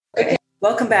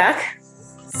Welcome back.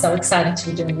 So excited to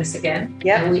be doing this again.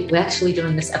 Yeah. We're actually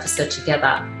doing this episode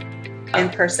together. In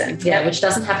person. Yeah, which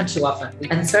doesn't happen too often.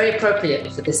 And it's very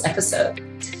appropriate for this episode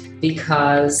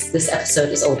because this episode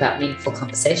is all about meaningful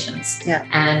conversations. Yeah.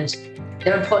 And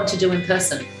they're important to do in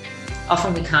person.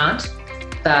 Often we can't,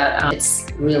 but it's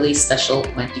really special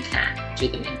when you can do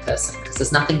them in person because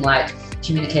there's nothing like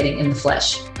communicating in the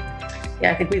flesh.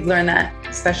 Yeah, I think we've learned that,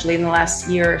 especially in the last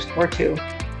year or two.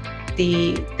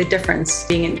 The difference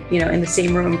being in the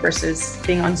same room versus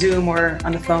being on Zoom or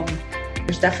on the phone.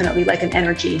 There's definitely like an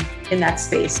energy in that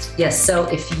space. Yes, so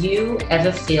if you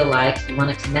ever feel like you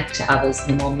want to connect to others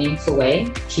in a more meaningful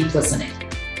way, keep listening.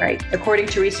 Right. According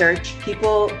to research,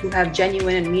 people who have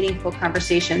genuine and meaningful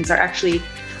conversations are actually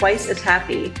twice as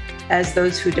happy as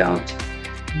those who don't.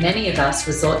 Many of us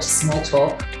resort to small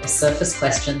talk or surface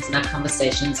questions in our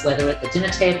conversations, whether at the dinner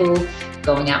table,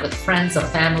 going out with friends or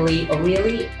family, or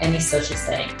really any social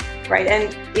setting. Right.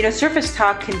 And, surface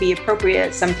talk can be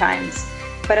appropriate sometimes,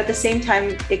 but at the same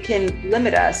time, it can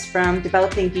limit us from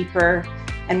developing deeper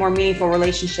and more meaningful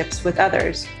relationships with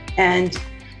others. And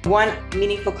one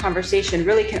meaningful conversation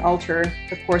really can alter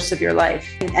the course of your life.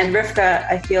 And Rivka,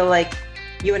 I feel like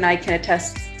you and I can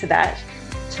attest to that.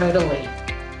 Totally.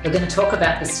 We're going to talk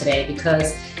about this today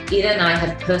because Ida and I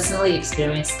have personally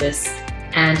experienced this.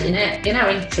 And in our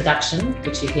introduction,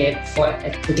 which you hear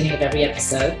at the beginning of every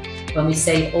episode, when we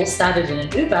say it all started in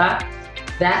an Uber,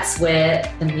 that's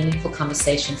where the meaningful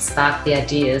conversation sparked the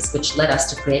ideas which led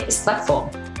us to create this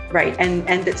platform. Right.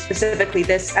 And it's specifically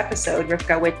this episode,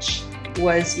 Rivka, which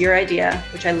was your idea,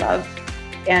 which I love.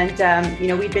 And,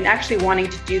 we've been actually wanting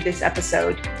to do this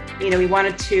episode. We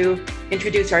wanted to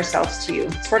introduce ourselves to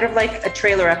you, sort of like a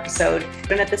trailer episode,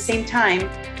 but at the same time,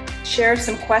 share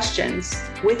some questions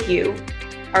with you,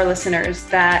 our listeners,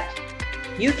 that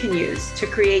you can use to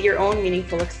create your own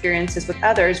meaningful experiences with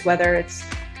others, whether it's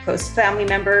close family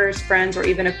members, friends, or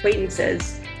even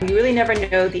acquaintances. You really never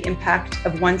know the impact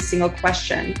of one single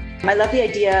question. I love the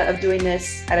idea of doing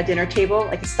this at a dinner table,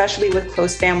 like especially with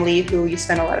close family who you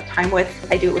spend a lot of time with.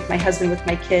 I do it with my husband, with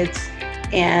my kids.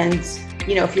 And,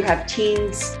 if you have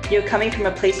teens, coming from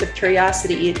a place of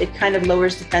curiosity, it kind of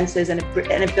lowers defenses and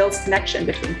it builds connection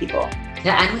between people.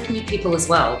 Yeah, and with new people as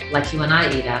well, like you and I,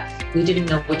 Ida. We didn't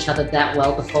know each other that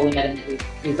well before we met in the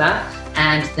Uber.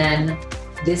 And then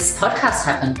this podcast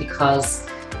happened because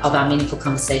of our meaningful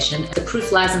conversation. The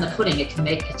proof lies in the pudding. It can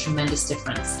make a tremendous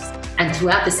difference. And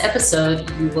throughout this episode,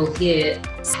 you will hear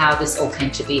how this all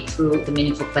came to be through the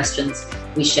meaningful questions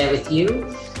we share with you,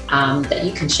 that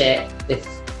you can share with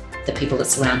the people that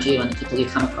surround you and the people you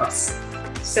come across.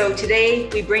 So today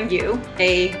we bring you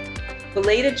a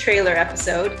belated trailer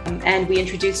episode, and we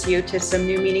introduce you to some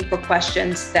new meaningful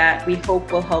questions that we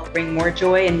hope will help bring more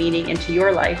joy and meaning into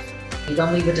your life.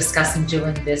 When we were discussing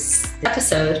doing this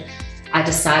episode, I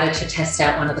decided to test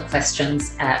out one of the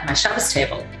questions at my Shabbos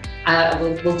table.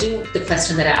 We'll do the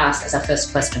question that I asked as our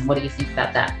first question. What do you think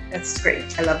about that? That's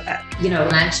great. I love that. And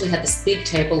I actually had this big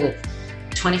table with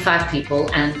 25 people,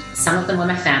 and some of them were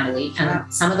my family,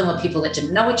 and some of them were people that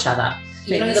didn't know each other.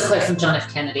 You know the quote from John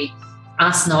F. Kennedy,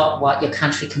 ask not what your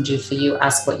country can do for you,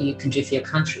 ask what you can do for your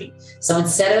country. So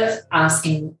instead of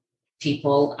asking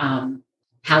people,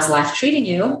 how's life treating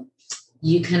you,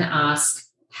 you can ask,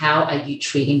 how are you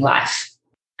treating life?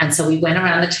 And so we went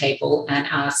around the table and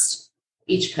asked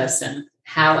each person,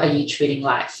 how are you treating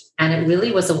life? And it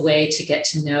really was a way to get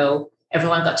to know,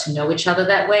 everyone got to know each other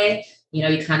that way.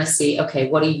 You kind of see, okay,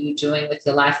 what are you doing with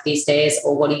your life these days?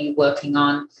 Or what are you working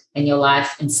on in your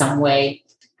life in some way?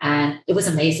 And it was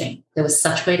amazing. There was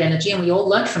such great energy and we all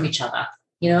learned from each other.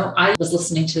 I was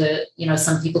listening to,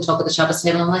 some people talk at the Shabbos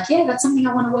table. And I'm like, yeah, that's something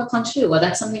I want to work on too. Or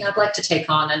that's something I'd like to take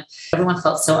on. And everyone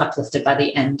felt so uplifted by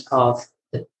the end of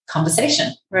the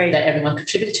conversation that everyone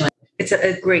contributed to. It's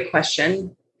a great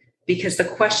question because the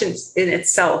question in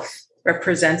itself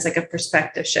represents like a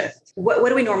perspective shift. What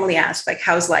do we normally ask? Like,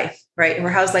 how's life, right? Or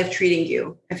how's life treating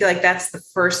you? I feel like that's the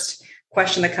first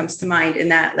question that comes to mind in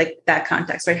that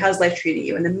context, right? How's life treating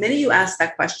you? And the minute you ask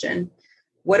that question,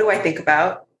 what do I think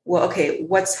about? Well, okay,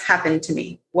 what's happened to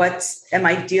me? What am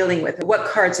I dealing with? What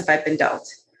cards have I been dealt?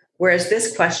 Whereas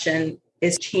this question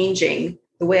is changing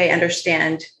the way I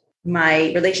understand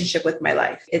my relationship with my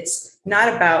life. It's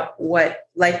not about what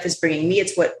life is bringing me.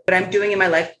 It's what I'm doing in my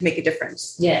life to make a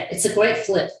difference. Yeah, it's a great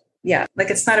flip. Yeah, like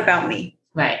it's not about me.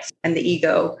 Right. And the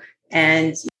ego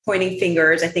and pointing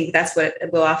fingers. I think that's what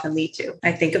it will often lead to.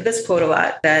 I think of this quote a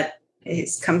lot that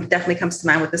definitely comes to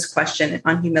mind with this question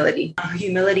on humility.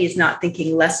 Humility is not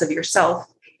thinking less of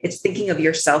yourself. It's thinking of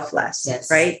yourself less,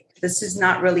 right? This is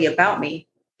not really about me.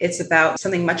 It's about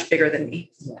something much bigger than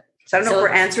me. Yeah. So I don't know if we're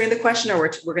answering the question or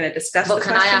we're going to discuss the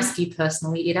question. Well, can I ask you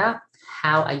personally, Ida,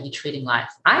 how are you treating life?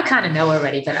 I kind of know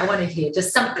already, but I want to hear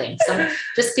just something.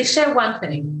 Share one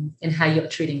thing in how you're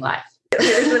treating life.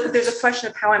 There's a question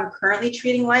of how I'm currently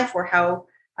treating life or how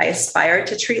I aspire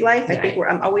to treat life. Right. I think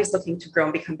I'm always looking to grow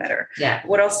and become better. Yeah.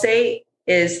 What I'll say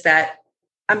is that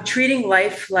I'm treating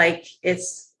life like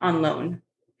it's on loan,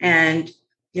 and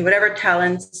whatever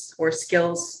talents or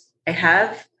skills I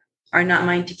have are not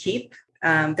mine to keep.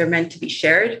 They're meant to be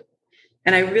shared.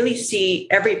 And I really see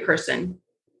every person,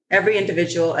 every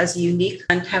individual as a unique,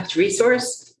 untapped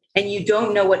resource. And you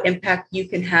don't know what impact you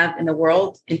can have in the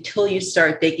world until you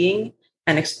start digging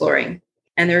and exploring.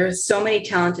 And there are so many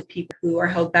talented people who are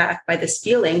held back by this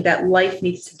feeling that life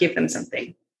needs to give them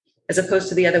something, as opposed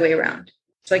to the other way around.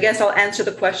 So I guess I'll answer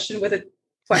the question with a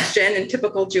question in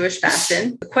typical Jewish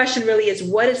fashion. The question really is,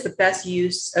 what is the best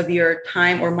use of your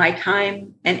time or my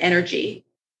time and energy?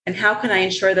 And how can I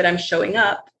ensure that I'm showing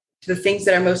up to the things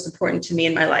that are most important to me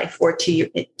in my life, or to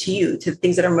the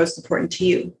things that are most important to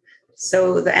you?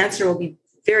 So the answer will be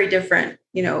very different,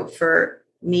 for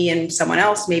me and someone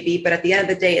else maybe. But at the end of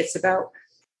the day, it's about,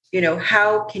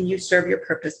 how can you serve your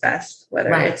purpose best,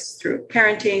 whether it's through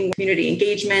parenting, community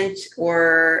engagement,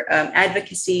 or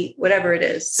advocacy, whatever it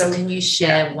is. So can you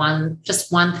share one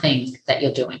thing that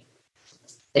you're doing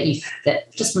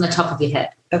that just from the top of your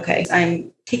head? Okay.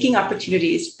 I'm taking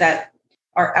opportunities that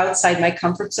are outside my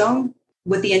comfort zone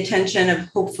with the intention of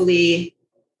hopefully,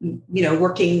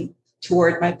 working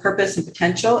toward my purpose and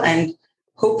potential, and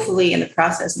hopefully in the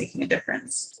process making a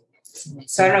difference.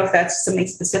 So I don't know if that's something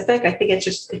specific. I think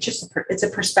it's a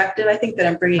perspective, I think, that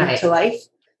I'm bringing to life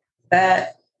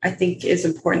that I think is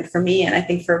important for me, and I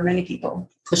think for many people.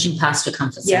 Pushing past your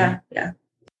comfort zone. Yeah.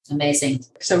 Amazing.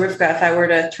 So Rivka, if I were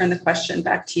to turn the question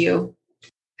back to you,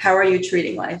 how are you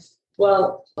treating life?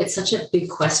 Well, it's such a big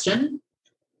question.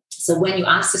 So when you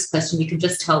ask this question, you can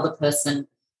just tell the person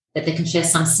that they can share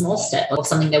some small step or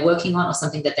something they're working on or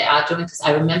something that they are doing. Because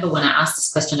I remember when I asked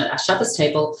this question at our Shabbos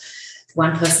table,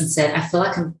 one person said, I feel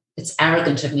like it's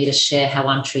arrogant of me to share how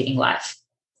I'm treating life.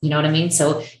 You know what I mean?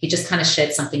 So he just kind of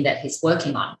shared something that he's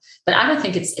working on. But I don't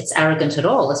think it's arrogant at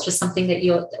all. It's just something that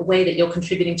a way that you're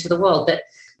contributing to the world. But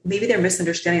maybe they're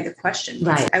misunderstanding the question.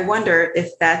 Right. I wonder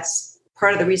if that's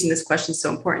part of the reason this question is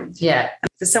so important. Yeah.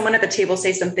 Did someone at the table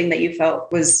say something that you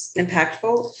felt was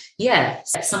impactful? Yeah.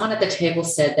 Someone at the table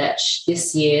said that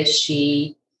this year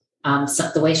the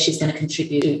way she's going to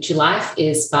contribute to life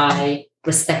is by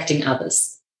respecting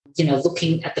others,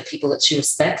 looking at the people that she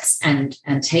respects and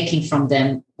taking from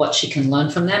them what she can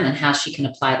learn from them and how she can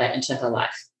apply that into her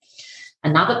life.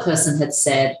 Another person had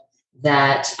said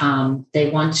that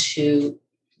they're going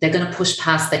to push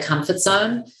past their comfort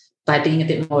zone by being a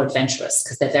bit more adventurous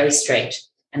because they're very straight,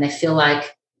 and they feel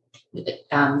like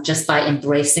just by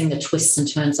embracing the twists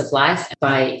and turns of life,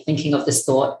 by thinking of this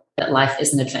thought that life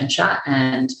is an adventure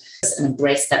and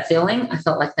embrace that feeling, I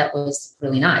felt like that was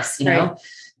really nice, Right.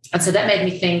 And so that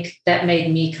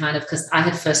made me kind of, because I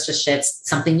had first just shared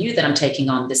something new that I'm taking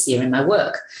on this year in my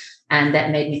work. And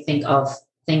that made me think of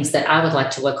things that I would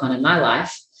like to work on in my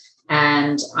life.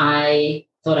 And I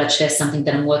thought I'd share something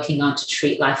that I'm working on to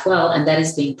treat life well. And that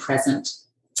is being present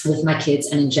with my kids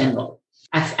and in general.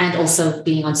 And also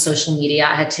being on social media.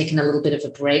 I had taken a little bit of a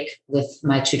break with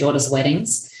my two daughters'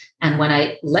 weddings. And when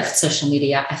I left social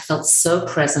media, I felt so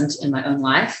present in my own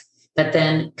life. But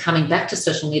then coming back to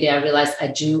social media, I realized I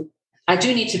do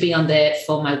need to be on there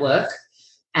for my work,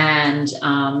 and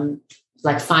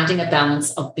finding a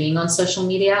balance of being on social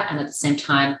media and at the same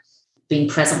time being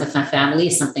present with my family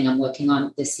is something I'm working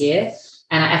on this year.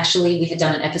 And we had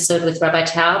done an episode with Rabbi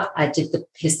Taub. I did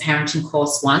his parenting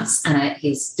course once, and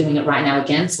he's doing it right now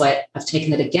again. So I've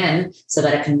taken it again so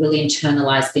that I can really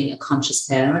internalize being a conscious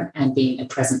parent and being a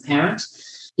present parent.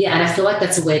 Yeah, and I feel like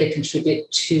that's a way to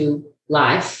contribute to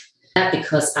life,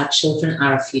 because our children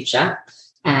are our future,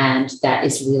 and that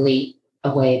is really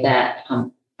a way that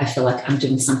I feel like I'm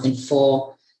doing something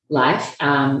for life.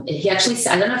 He actually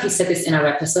said, I don't know if he said this in our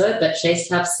episode, but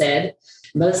Shaistav said,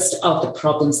 most of the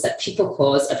problems that people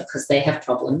cause are because they have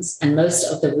problems. And most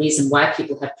of the reason why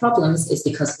people have problems is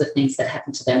because of the things that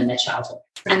happened to them in their childhood.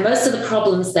 And most of the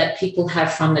problems that people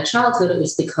have from their childhood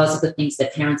is because of the things their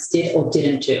parents did or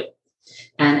didn't do.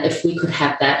 And if we could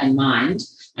have that in mind,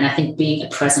 and I think being a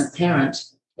present parent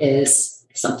is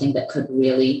something that could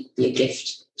really be a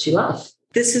gift to life.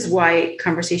 This is why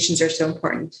conversations are so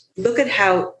important. Look at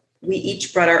how we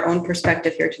each brought our own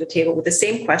perspective here to the table with the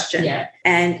same question. Yeah.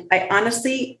 And I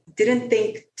honestly didn't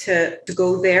think to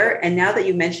go there. And now that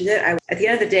you mentioned it, at the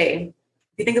end of the day,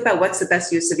 if you think about what's the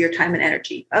best use of your time and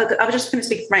energy, I'm just going to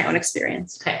speak from my own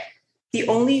experience. Okay. The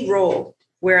only role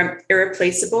where I'm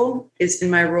irreplaceable is in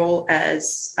my role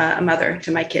as a mother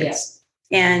to my kids.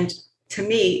 Yeah. And to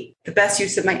me, the best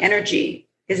use of my energy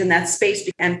is in that space.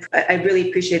 And I really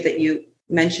appreciate that you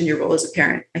mentioned your role as a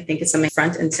parent. I think it's something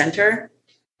front and center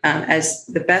as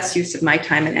the best use of my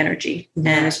time and energy. Mm-hmm.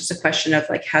 And it's just a question of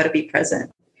like how to be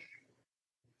present.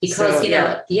 Because,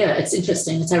 it's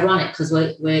interesting. It's ironic because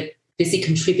we're busy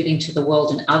contributing to the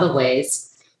world in other ways.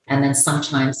 And then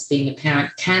sometimes being a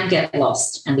parent can get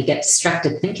lost and we get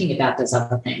distracted thinking about those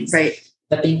other things. Right.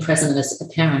 But being present as a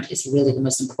parent is really the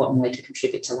most important way to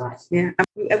contribute to life. Yeah.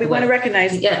 We want to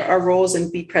recognize our roles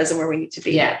and be present where we need to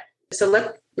be. Yeah. So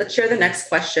let's share the next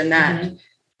question that,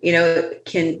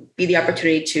 can be the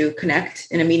opportunity to connect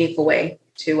in a meaningful way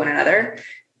to one another.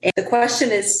 And the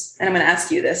question is, and I'm going to ask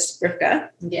you this, Rivka.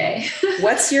 Yay.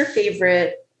 What's your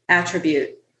favorite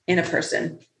attribute in a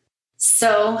person?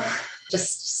 So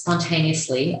just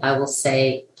spontaneously, I will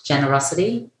say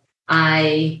generosity.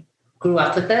 I grew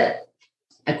up with it.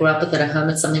 I grew up with it at home.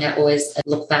 It's something I always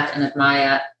look back and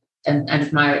admire and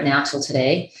admire it now till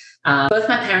today. Both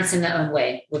my parents in their own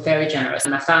way were very generous.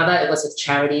 My father, it was with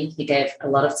charity. He gave a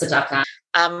lot of tzedakah.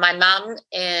 My mum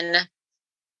in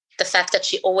the fact that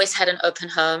she always had an open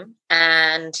home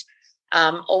and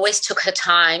always took her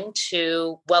time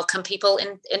to welcome people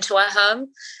into our home.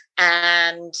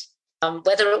 And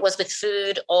whether it was with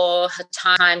food or her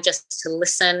time just to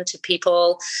listen to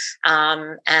people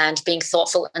and being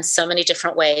thoughtful in so many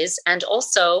different ways. And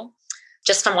also,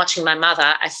 just from watching my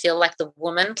mother, I feel like the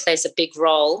woman plays a big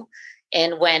role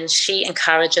in when she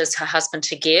encourages her husband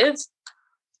to give,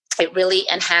 it really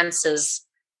enhances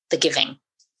the giving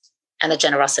and the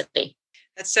generosity.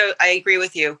 I agree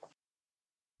with you.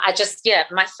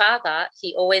 My father,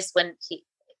 he always,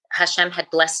 Hashem had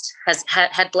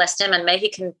blessed him, and may he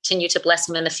continue to bless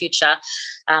him in the future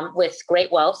with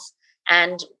great wealth.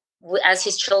 And as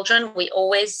his children, we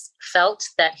always felt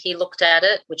that he looked at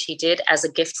it, which he did, as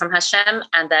a gift from Hashem,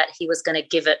 and that he was going to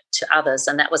give it to others.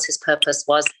 And that was his purpose,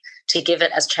 was to give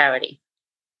it as charity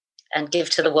and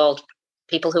give to the world,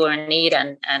 people who are in need,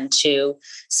 and to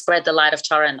spread the light of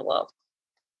Torah in the world.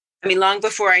 I mean, long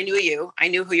before I knew you, I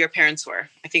knew who your parents were.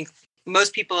 I think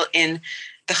most people in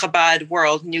the Chabad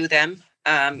world knew them,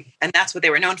 and that's what they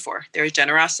were known for, their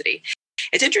generosity.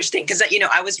 It's interesting because,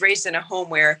 I was raised in a home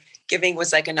where giving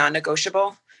was like a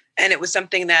non-negotiable, and it was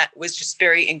something that was just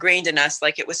very ingrained in us.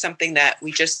 Like it was something that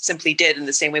we just simply did in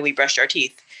the same way we brushed our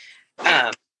teeth.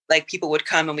 Like people would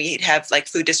come and we'd have like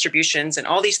food distributions and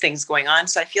all these things going on.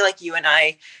 So I feel like you and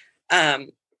I,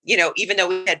 even though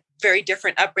we had very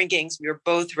different upbringings, we were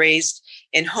both raised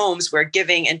in homes where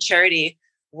giving and charity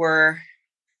were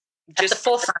just at the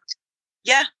forefront.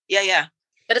 Yeah.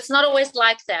 But it's not always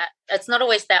like that. It's not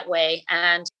always that way.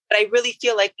 But I really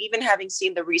feel like even having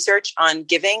seen the research on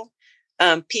giving,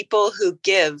 people who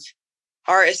give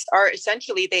are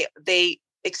essentially, they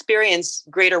experience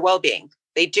greater well-being.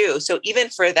 They do. So even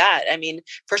for that, I mean,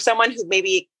 for someone who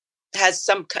maybe has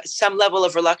some level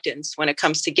of reluctance when it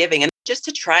comes to giving, and just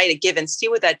to try to give and see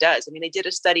what that does. I mean, they did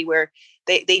a study where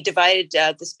they divided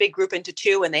this big group into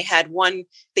two, and they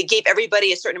gave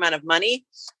everybody a certain amount of money,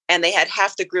 and they had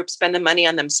half the group spend the money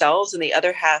on themselves and the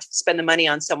other half spend the money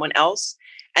on someone else.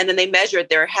 And then they measured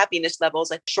their happiness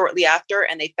levels like shortly after,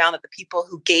 and they found that the people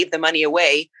who gave the money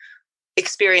away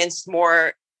experienced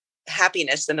more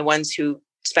happiness than the ones who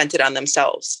spent it on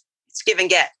themselves. It's give and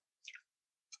get.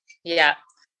 Yeah.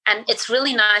 And it's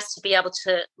really nice to be able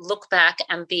to look back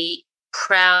and be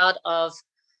proud of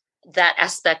that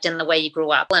aspect in the way you grew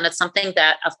up. And it's something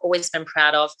that I've always been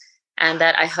proud of and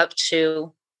that I hope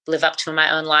to live up to in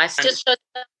my own life. It just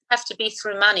doesn't have to be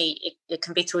through money. It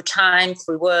can be through time,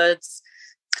 through words,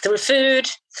 through food,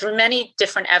 through many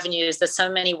different avenues. There's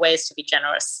so many ways to be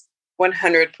generous.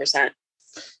 100%.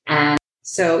 And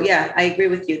so, yeah, I agree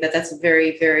with you that that's a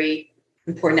very, very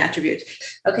important attribute.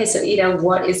 Okay, so Ida,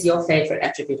 what is your favorite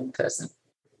attribute in a person?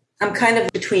 I'm kind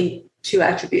of between two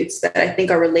attributes that I think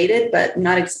are related, but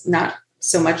not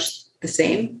so much the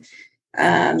same.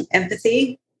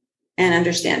 Empathy and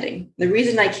understanding. The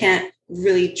reason I can't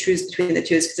really choose between the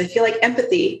two is because I feel like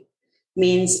empathy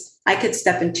means I could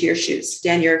step into your shoes,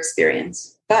 stand your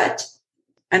experience. But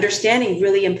understanding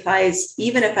really implies,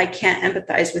 even if I can't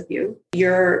empathize with you,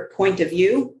 your point of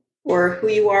view or who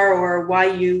you are or why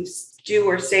you do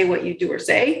or say what you do or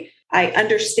say, I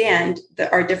understand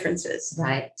our differences.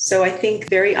 Right. So I think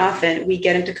very often we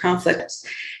get into conflicts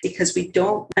because we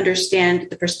don't understand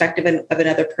the perspective of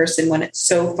another person when it's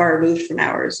so far removed from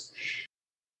ours.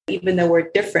 Even though we're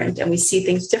different and we see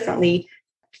things differently,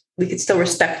 we could still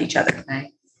respect each other.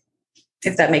 Right.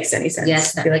 If that makes any sense.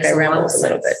 Yes, I feel like I rambled a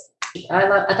little bit.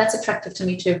 That's attractive to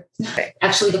me too. Okay.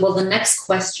 Actually, the next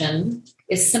question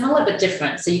is similar but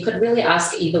different. So you could really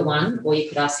ask either one, or you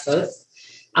could ask both.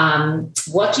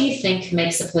 What do you think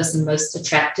makes a person most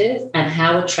attractive, and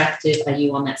how attractive are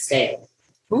you on that scale?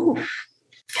 Ooh.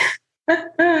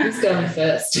 Who's going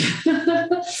first?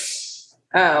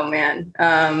 Oh, man.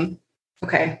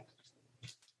 Okay.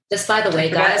 Just by the way,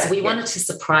 guys, we wanted to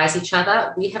surprise each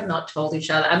other. We have not told each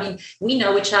other. I mean, we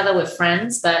know each other, we're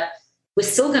friends, but we're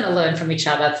still going to learn from each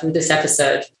other through this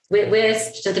episode. We're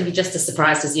still going to be just as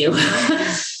surprised as you.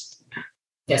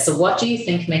 Yeah, so what do you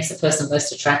think makes a person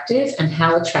most attractive, and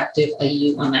how attractive are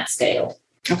you on that scale?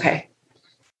 Okay.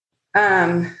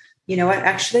 You know what?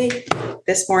 Actually,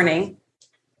 this morning,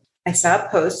 I saw a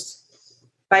post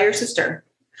by your sister,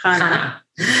 Hannah,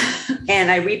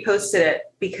 and I reposted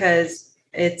it because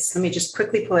let me just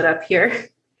quickly pull it up here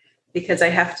because I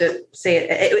have to say it.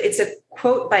 It's a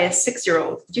quote by a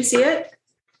 6-year-old. Did you see it?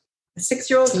 A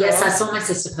 6-year-old girl. Yes, I saw my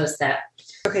sister post that.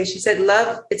 Okay, she said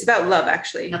love, it's about love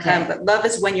actually. Okay. But love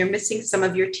is when you're missing some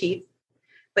of your teeth,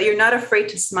 but you're not afraid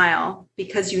to smile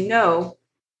because you know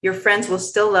your friends will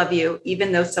still love you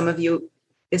even though some of you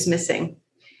is missing.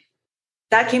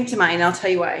 That came to mind, and I'll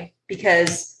tell you why.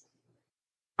 Because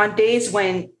on days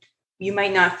when you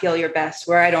might not feel your best,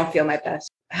 where I don't feel my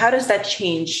best, how does that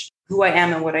change who I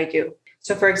am and what I do?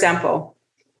 So for example,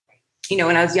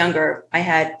 when I was younger, I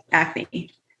had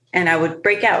acne and I would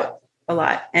break out a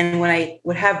lot. And when I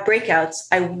would have breakouts,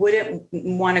 I wouldn't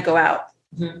want to go out.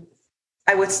 Mm-hmm.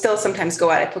 I would still sometimes go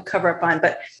out. I put cover up on.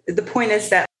 But the point is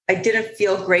that I didn't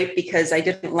feel great because I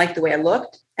didn't like the way I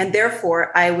looked. And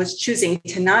therefore, I was choosing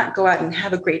to not go out and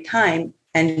have a great time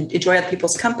and enjoy other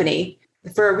people's company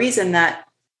for a reason that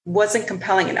wasn't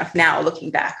compelling enough now looking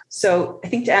back. So I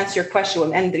think to answer your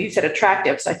question, and you said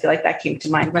attractive, so I feel like that came to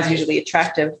mind. Because usually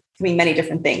attractive can mean many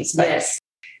different things. But yes,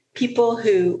 people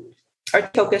who are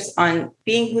focused on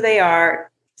being who they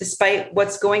are despite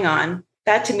what's going on,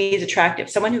 that to me is attractive.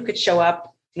 Someone who could show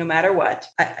up no matter what.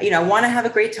 I want to have a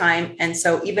great time. And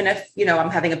so even if, I'm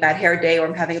having a bad hair day or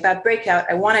I'm having a bad breakout,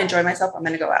 I want to enjoy myself. I'm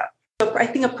going to go out. So I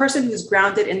think a person who's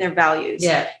grounded in their values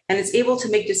and is able to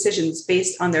make decisions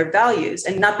based on their values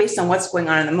and not based on what's going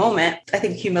on in the moment. I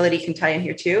think humility can tie in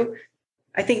here too.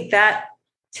 I think that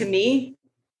to me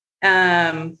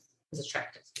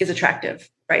is attractive.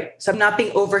 Right. So I'm not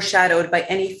being overshadowed by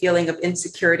any feeling of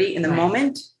insecurity in the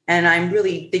moment. And I'm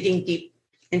really digging deep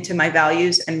into my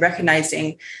values and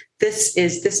recognizing this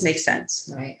makes sense.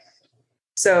 Right.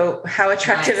 So how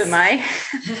attractive am I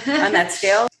on that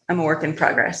scale? I'm a work in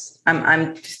progress.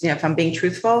 I'm if I'm being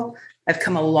truthful, I've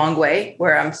come a long way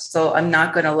where I'm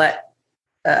not going to let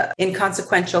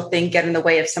inconsequential thing get in the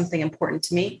way of something important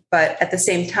to me. But at the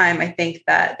same time, I think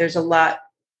that there's a lot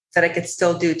that I could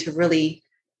still do to really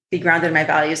be grounded in my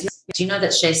values. Do you know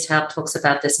that Shays Taub talks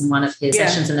about this in one of his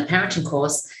sessions in the parenting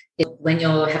course? When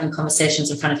you're having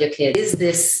conversations in front of your kids, is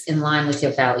this in line with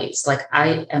your values? Like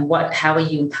how are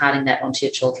you imparting that onto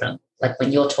your children? Like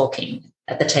when you're talking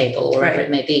at the table or wherever it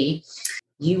may be,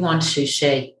 you want to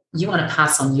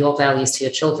pass on your values to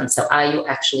your children. So are you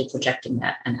actually projecting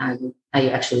that? And are you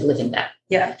actually living that?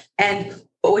 Yeah. And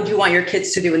what would you want your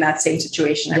kids to do in that same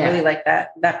situation? I really like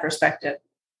that perspective.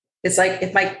 It's like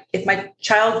if my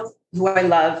child who I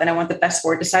love and I want the best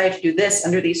for decided to do this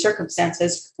under these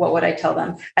circumstances, what would I tell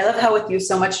them? I love how with you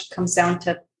so much comes down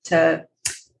to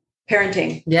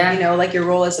parenting. Yeah. Like your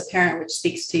role as a parent, which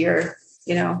speaks to your,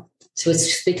 so it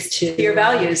speaks to your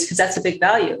values, because that's a big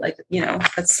value. Like,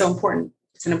 that's so important.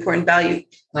 It's an important value.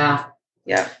 Wow.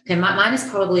 Yeah. Okay. Mine is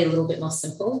probably a little bit more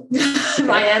simple.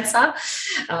 My answer.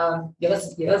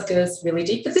 Yours goes really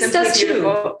deep, but this does too.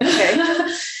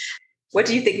 Okay. What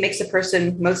do you think makes a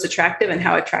person most attractive, and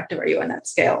how attractive are you on that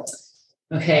scale?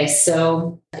 Okay,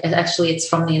 so actually it's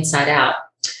from the inside out.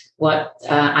 What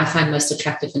I find most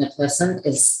attractive in a person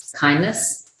is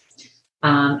kindness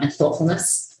and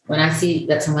thoughtfulness. When I see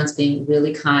that someone's being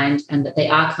really kind and that they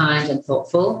are kind and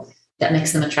thoughtful, that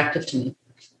makes them attractive to me.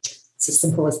 It's as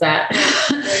simple as that.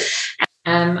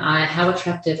 How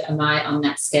attractive am I on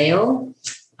that scale?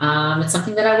 It's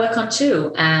something that I work on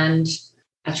too. And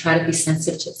I try to be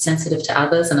sensitive to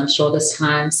others, and I'm sure there's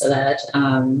times so that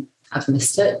I've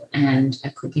missed it and I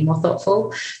could be more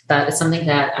thoughtful, but it's something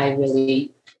that I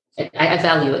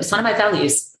value. It's one of my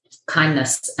values,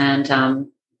 kindness, and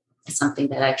it's something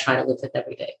that I try to live with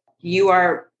every day. You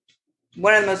are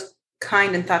one of the most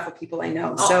kind and thoughtful people I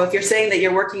know. Oh. So if you're saying that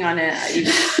you're working on it,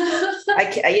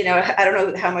 I don't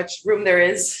know how much room there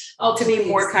is to be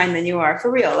more kind than you are,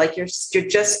 for real. Like you're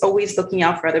just always looking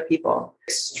out for other people.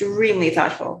 Extremely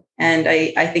thoughtful. And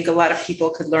I think a lot of people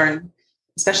could learn,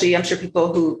 especially I'm sure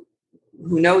people who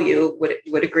who know you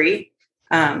would agree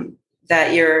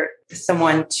that you're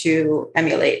someone to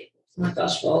emulate. Oh my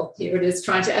gosh, well, here it is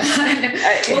trying to,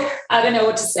 I don't know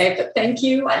what to say, but thank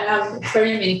you. It's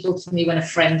very meaningful to me when a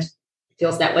friend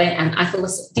feels that way. And I feel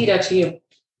this ditto to you.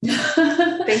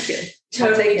 Thank you.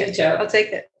 Totally I'll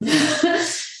take it.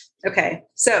 Okay.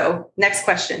 So next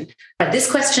question.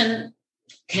 This question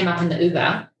came up in the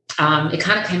Uber. It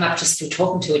kind of came up just through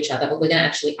talking to each other, but we're going to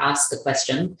actually ask the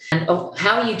question. And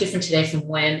how are you different today from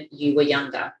when you were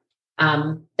younger?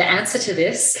 The answer to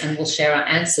this, and we'll share our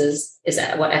answers, is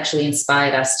what actually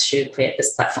inspired us to create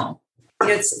this platform.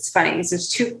 It's funny because there's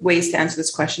two ways to answer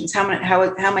this question. How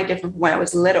am I different from when I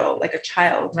was little, like a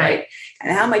child, right?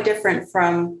 And how am I different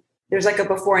from, there's like a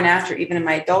before and after, even in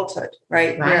my adulthood,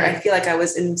 right? Where I feel like I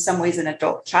was in some ways an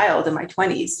adult child in my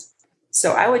 20s.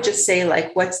 So I would just say,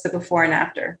 like, what's the before and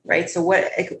after, right? So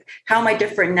how am I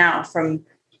different now from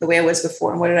the way I was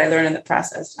before? And what did I learn in the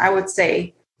process? I would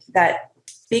say that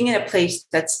being in a place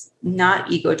that's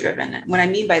not ego-driven. And what I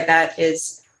mean by that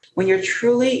is when you're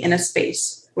truly in a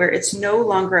space where it's no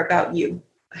longer about you,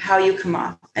 how you come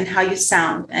off and how you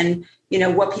sound and,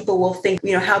 what people will think,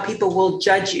 how people will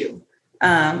judge you.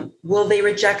 Will they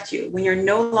reject you? When you're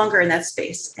no longer in that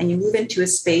space and you move into a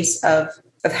space of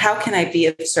how can I be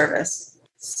of service?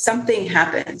 Something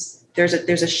happens. There's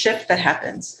a shift that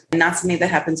happens, and not something that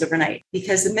happens overnight.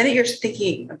 Because the minute you're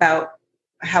thinking about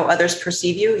how others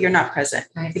perceive you, you're not present.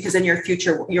 Right. Because in your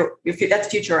future, that's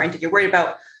future oriented. You're worried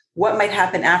about what might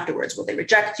happen afterwards. Will they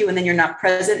reject you? And then you're not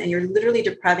present, and you're literally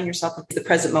depriving yourself of the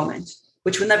present moment,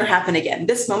 which will never happen again.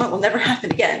 This moment will never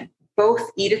happen again.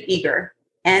 Both Edith Eger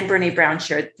and Brene Brown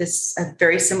shared a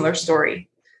very similar story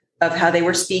of how they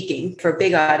were speaking for a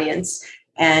big audience.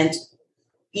 And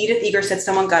Edith Eger said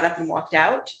someone got up and walked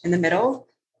out in the middle.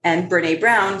 And Brene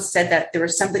Brown said that there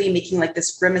was somebody making like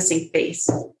this grimacing face.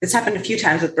 This happened a few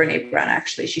times with Brene Brown,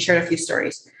 actually. She shared a few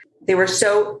stories. They were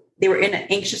in an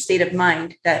anxious state of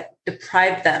mind that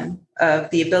deprived them of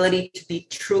the ability to be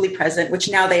truly present, which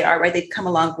now they are, right? They've come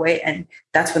a long way. And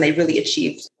that's when they really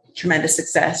achieved tremendous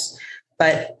success.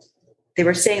 But they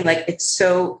were saying, like, it's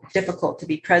so difficult to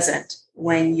be present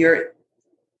when you're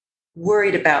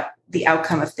worried about the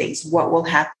outcome of things. What will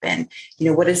happen?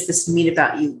 What does this mean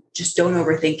about you? Just don't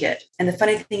overthink it. And the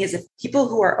funny thing is, if people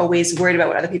who are always worried about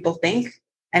what other people think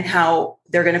and how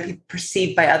they're going to be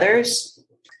perceived by others,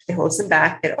 it holds them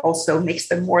back. It also makes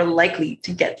them more likely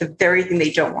to get the very thing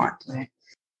they don't want. Right.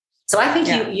 So I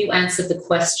think you answered the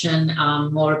question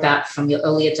more about from your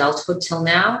early adulthood till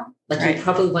now. Like you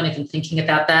probably weren't even thinking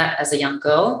about that as a young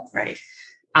girl. Right.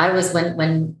 I was,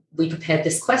 when we prepared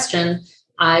this question,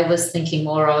 I was thinking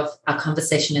more of our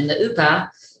conversation in the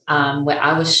Uber, where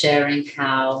I was sharing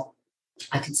how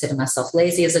I consider myself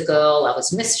lazy as a girl. I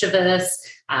was mischievous.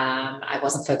 I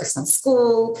wasn't focused on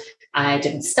school. I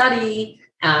didn't study.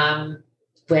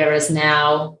 Whereas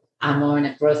now I'm more in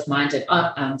a growth-minded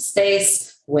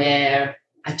space where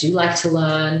I do like to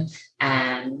learn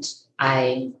and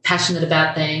I'm passionate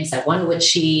about things. I want to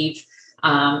achieve.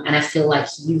 And I feel like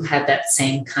you had that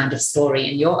same kind of story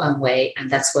in your own way. And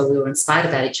that's where we were inspired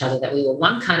about each other, that we were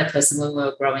one kind of person when we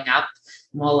were growing up,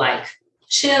 more like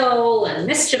chill and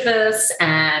mischievous.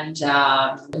 And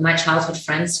my childhood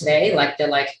friends today, like, they're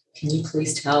like, can you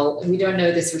please tell? We don't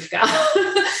know this, Rivka.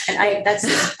 And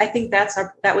I think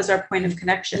that was our point of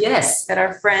connection. Yes. That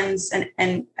our friends,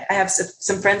 and I have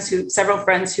several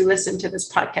friends who listen to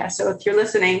this podcast. So if you're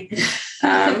listening,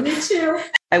 me too.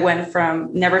 I went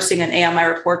from never seeing an A on my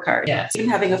report card, even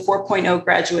having a 4.0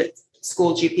 graduate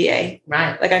school GPA.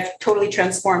 Right. Like, I've totally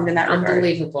transformed in that regard.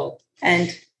 Unbelievable.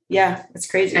 And yeah, it's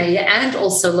crazy. And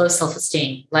also low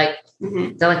self-esteem. Like,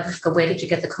 they're like, Rivka, where did you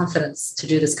get the confidence to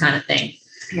do this kind of thing?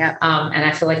 Yeah. And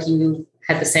I feel like you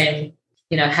had the same,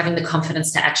 having the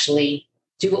confidence to actually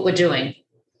do what we're doing,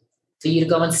 for you to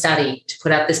go and study, to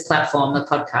put out this platform, the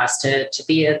podcast, to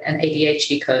be an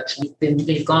ADHD coach.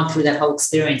 We've gone through that whole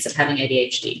experience of having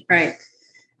ADHD. Right.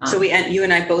 So you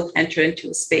and I both entered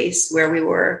into a space where we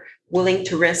were willing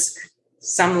to risk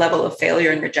some level of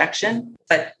failure and rejection.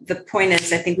 But the point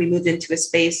is, I think we moved into a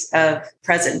space of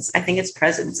presence. I think it's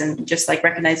presence, and just like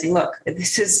recognizing, look,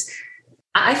 this is...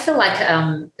 I feel like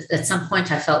at some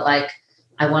point I felt like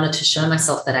I wanted to show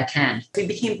myself that I can. We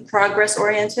became progress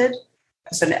oriented.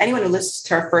 So anyone who listens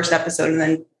to our first episode and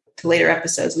then to later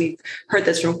episodes, we've heard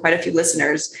this from quite a few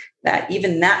listeners, that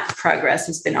even that progress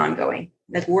has been ongoing.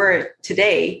 That we're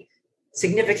today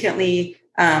significantly,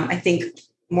 I think,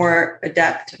 more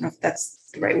adept. I don't know if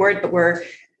that's the right word, but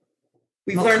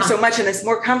we've learned so much, and it's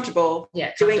more comfortable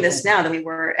doing this now than we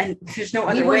were. And there's no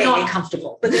other way. We were not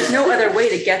comfortable. But there's no other way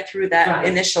to get through that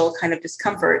initial kind of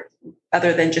discomfort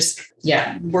other than just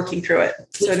working through it.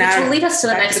 Which will lead us to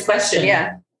the next question.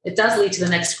 Yeah. It does lead to the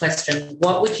next question.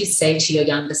 What would you say to your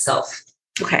younger self?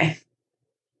 Okay.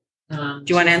 Do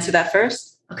you want to answer that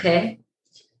first? Okay.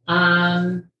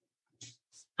 I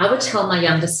would tell my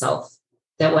younger self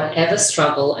that whatever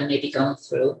struggle I may be going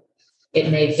through, it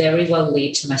may very well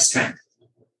lead to my strength.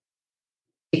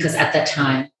 Because at that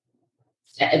time,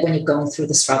 when you're going through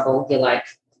the struggle, you're like,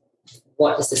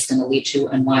 what is this going to lead to,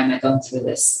 and why am I going through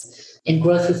this? In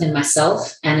growth within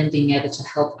myself and in being able to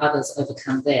help others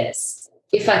overcome theirs,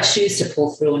 if I choose to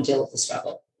pull through and deal with the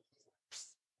struggle.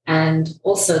 And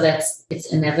also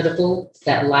it's inevitable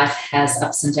that life has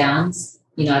ups and downs.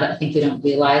 I don't think we don't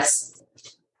realize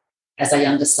as our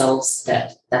younger selves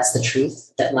that that's the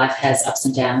truth, that life has ups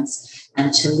and downs,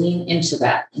 and to lean into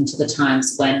that, into the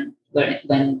times when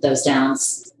those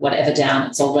downs, whatever down,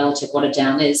 it's all relative what a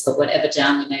down is, but whatever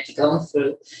down we may be going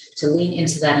through, to lean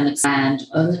into that and expand,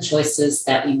 own the choices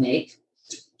that we make,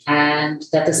 and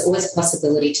that there's always a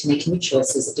possibility to make new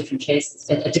choices at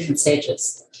different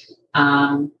stages.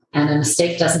 And a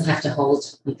mistake doesn't have to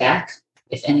hold you back.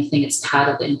 If anything, it's part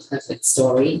of the imperfect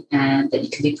story, and that you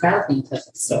can be proud of the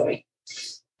imperfect story.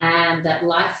 And that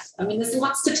life, there's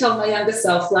lots to tell my younger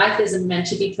self. Life isn't meant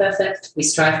to be perfect. We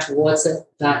strive towards it,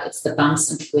 but it's the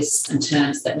bumps and twists and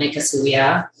turns that make us who we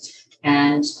are.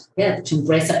 And to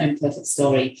embrace our own perfect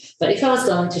story. But if I was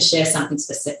going to share something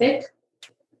specific,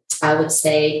 I would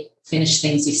say finish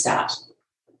things you start,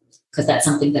 because that's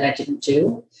something that I didn't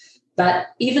do. But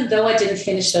even though I didn't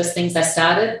finish those things I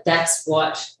started, that's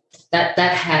what that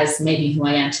has made me who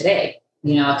I am today.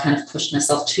 I kind of pushed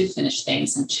myself to finish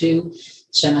things and to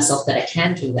show myself that I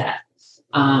can do that.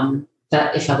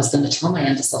 But if I was going to tell my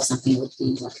younger self something, it would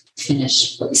be like,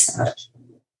 finish what you started.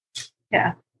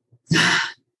 Yeah.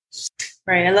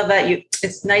 Right. I love that.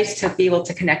 It's nice to be able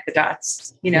to connect the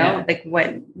dots, like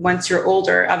once you're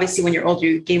older, obviously when you're older,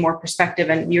 you gain more perspective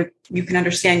and you can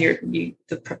understand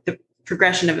the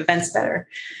progression of events better.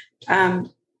 I'm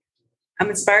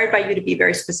inspired by you to be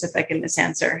very specific in this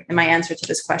answer. In my answer to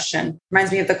this question,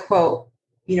 reminds me of the quote,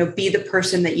 be the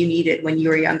person that you needed when you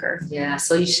were younger. Yeah.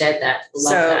 So you shared that.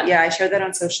 Love that. Yeah, I shared that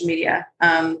on social media.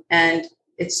 And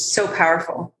it's so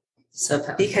powerful. So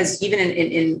powerful. Because even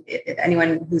in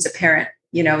anyone who's a parent,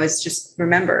 is just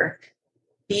remember,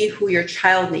 be who your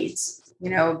child needs,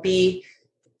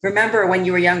 remember when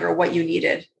you were younger, what you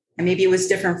needed. And maybe it was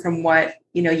different from what,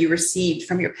 you received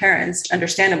from your parents,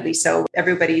 understandably so.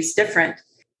 Everybody's different.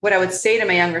 What I would say to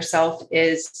my younger self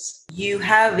is you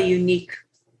have a unique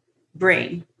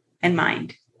brain and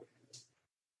mind,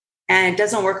 and it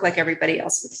doesn't work like everybody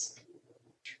else's.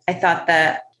 I thought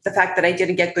that the fact that I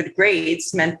didn't get good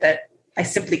grades meant that I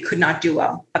simply could not do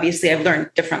well. Obviously, I've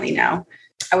learned differently now.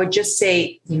 I would just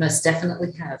say you most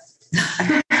definitely have.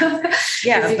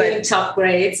 Yeah, you're but getting top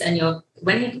grades, and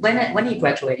when are you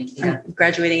graduating? I'm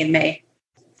graduating in May.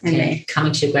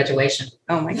 Coming to your graduation.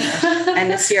 Oh my gosh!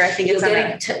 And this year, I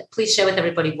think please share with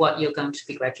everybody what you're going to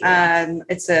be graduating.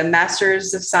 It's a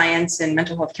Master's of Science in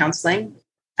Mental Health Counseling.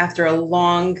 After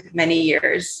many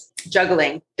years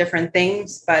juggling different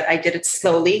things, but I did it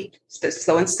slowly,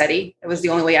 slow and steady. It was the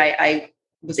only way I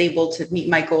was able to meet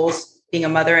my goals, being a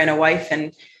mother and a wife,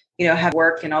 and have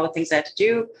work and all the things I had to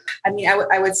do.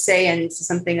 I would say, and this is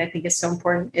something I think is so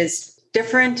important, is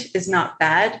different is not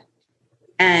bad,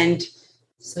 and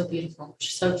so beautiful,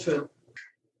 so true.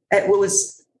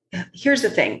 Here's the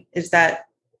thing, is that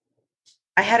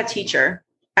I had a teacher,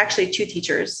 actually two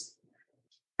teachers,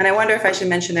 and I wonder if I should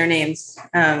mention their names.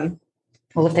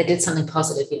 Well, if they did something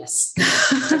positive, yes.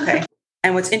 Okay.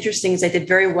 And what's interesting is I did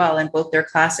very well in both their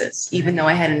classes, even though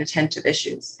I had inattentive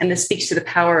issues. And this speaks to the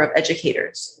power of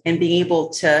educators and being able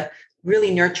to really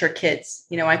nurture kids.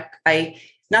 I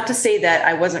not to say that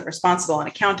I wasn't responsible and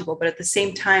accountable, but at the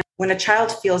same time, when a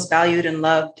child feels valued and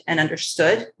loved and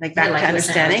understood, back to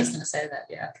understanding, I was just going to say that,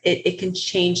 yeah. It can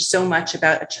change so much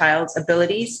about a child's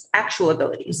abilities, actual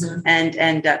abilities, mm-hmm.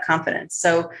 and confidence.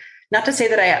 So not to say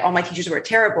that all my teachers were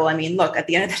terrible. Look, at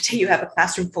the end of the day, you have a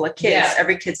classroom full of kids. Yeah.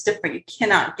 Every kid's different. You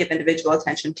cannot give individual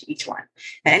attention to each one.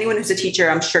 And anyone who's a teacher,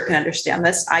 I'm sure, can understand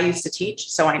this. I used to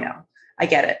teach, so I know. I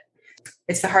get it.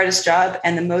 It's the hardest job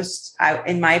and the most,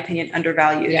 in my opinion,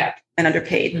 undervalued and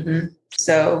underpaid. Mm-hmm.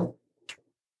 So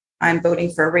I'm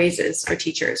voting for raises for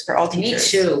teachers, for all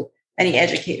teachers. Me too. Any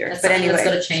educator. That's but anyway, that's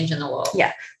going to change in the world.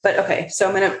 Yeah. But okay. So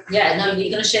I'm going to. Yeah. No,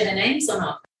 you're going to share their names or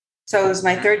not? So it was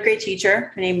my third grade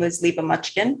teacher. Her name was Liba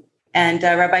Muchkin, and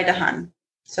Rabbi Dahan.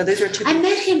 So those were two. I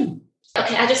met him.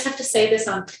 Okay. I just have to say this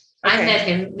on. Okay. I met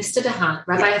him, Mr. Dahan,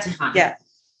 Rabbi Dahan. Yeah.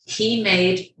 He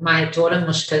made my daughter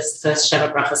Mushka's first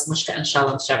Shabbat Brachas, Mushka and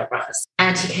Shalom's Shabbat Brachas.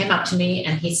 And he came up to me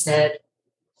and he said,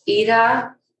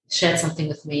 Ida shared something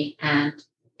with me, and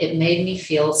it made me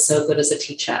feel so good as a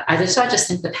teacher. I just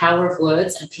think the power of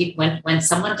words, and people, when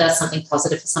someone does something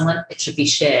positive for someone, it should be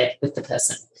shared with the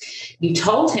person. You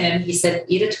told him, he said,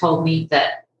 Ida told me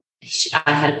that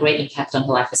I had a great impact on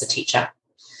her life as a teacher,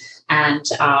 and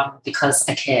because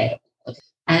I cared.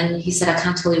 And he said, I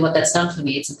can't tell you what that's done for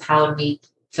me. It's empowered me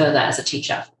further as a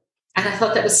teacher. And I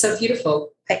thought that was so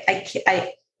beautiful.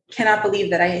 I cannot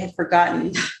believe that I had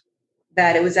forgotten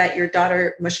that it was at your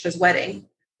daughter Mushka's wedding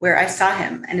where I saw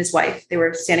him and his wife. They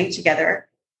were standing together.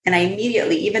 And I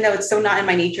immediately, even though it's so not in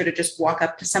my nature to just walk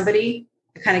up to somebody,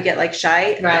 I kind of get like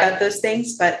shy about those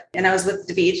things. And I was with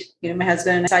David, my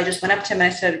husband. And so I just went up to him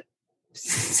and I said,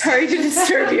 sorry to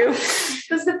disturb you.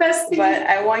 That's the best thing. But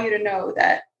I want you to know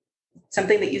that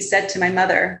something that you said to my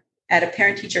mother at a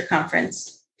parent-teacher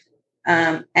conference,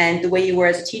 and the way you were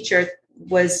as a teacher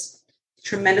was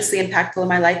tremendously impactful in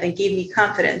my life and gave me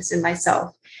confidence in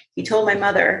myself. He told my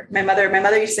mother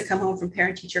used to come home from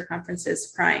parent-teacher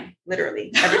conferences crying,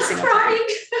 literally every single time,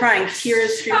 crying,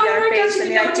 tears streaming down her face.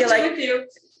 I feel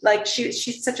like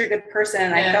she's such a good person.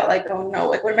 And I felt like, oh no,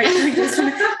 like what am I doing this?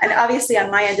 And obviously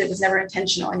on my end, it was never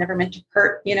intentional. I never meant to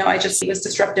hurt, it was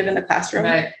disruptive in the classroom.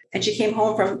 Right. And she came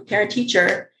home from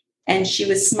parent-teacher and she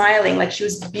was smiling, like she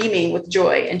was beaming with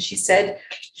joy. And she said,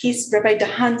 Rabbi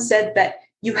Dahan said that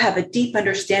you have a deep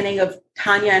understanding of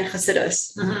Tanya and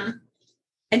Chassidus. Mm-hmm.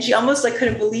 And she almost like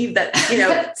couldn't believe that,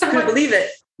 couldn't believe it,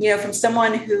 from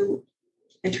someone who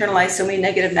internalized so many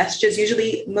negative messages.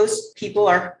 Usually most people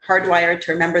are hardwired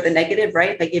to remember the negative,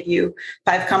 right? They give you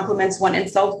 5 compliments, 1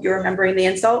 insult, you're remembering the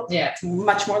insult. Yeah. It's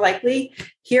much more likely.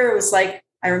 Here it was like,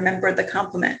 I remembered the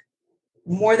compliment.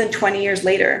 More than 20 years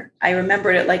later, I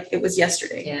remembered it like it was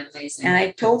yesterday. Yeah, amazing. And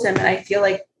I told him, and I feel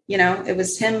like, it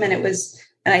was him, and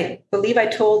I believe I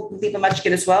told Liva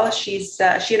Muchkin as well. She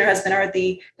and her husband are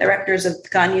the directors of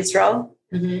Gan Yisrael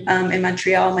in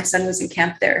Montreal. My son was in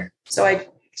camp there. So I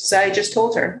just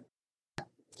told her.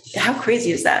 How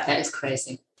crazy is that? That is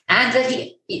crazy. And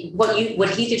that what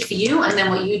he did for you and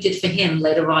then what you did for him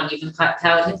later on, you've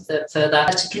empowered him further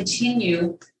to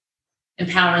continue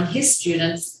empowering his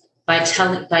students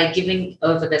by giving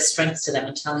over their strengths to them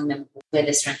and telling them where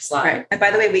their strengths lie. Right. And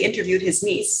by the way, we interviewed his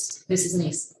niece. Who's his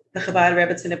niece? The Chabad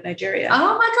Rebbetzin of Nigeria.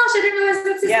 Oh my gosh, I didn't realize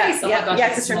that's his niece. Oh my gosh,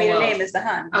 because her maiden name is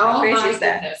Dahan. Oh my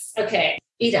goodness. Okay.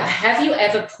 Ida, have you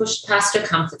ever pushed past your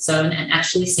comfort zone and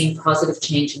actually seen positive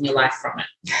change in your life from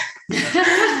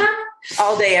it?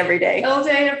 All day, every day. All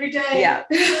day, every day. Yeah.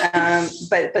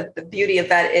 But the beauty of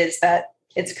that is that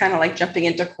it's kind of like jumping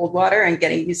into cold water and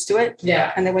getting used to it.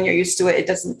 Yeah. And then when you're used to it,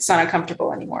 it's not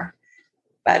uncomfortable anymore.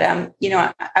 But,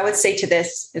 I would say to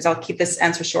this is I'll keep this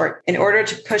answer short. In order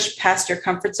to push past your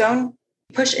comfort zone,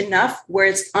 push enough where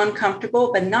it's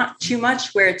uncomfortable, but not too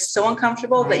much where it's so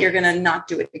uncomfortable that you're going to not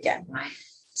do it again. Right.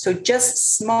 So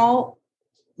just small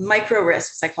micro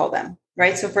risks, I call them,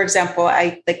 right? So for example,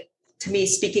 to me,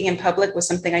 speaking in public was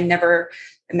something I never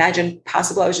imagined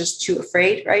possible. I was just too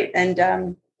afraid, right?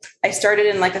 And I started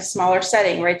in like a smaller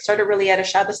setting, right? Started really at a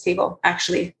Shabbos table,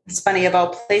 actually. It's funny, of all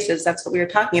places, that's what we were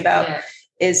talking about. Yeah.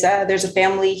 There's a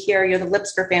family here, the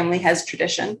Lipsker family has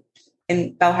tradition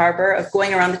in Bell Harbor of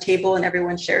going around the table and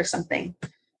everyone shares something.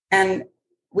 And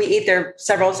we ate there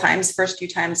several times. First few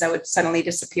times I would suddenly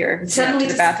disappear to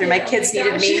the bathroom. My kids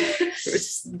needed me. It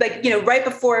was like, right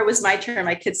before it was my turn,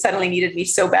 my kids suddenly needed me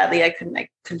so badly. I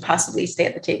couldn't possibly stay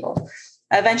at the table.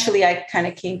 Eventually I kind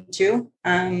of came to,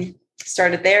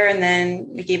 started there. And then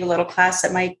we gave a little class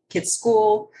at my kids'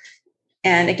 school.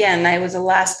 And again, I was the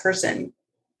last person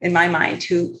in my mind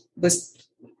who was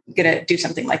going to do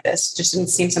something like this. Just didn't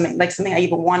seem something I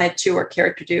even wanted to or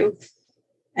cared to do.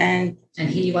 And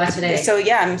here you are today. So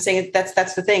yeah, I'm saying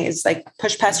that's the thing is like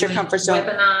push past your comfort zone.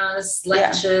 Webinars,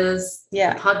 lectures,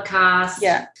 podcasts.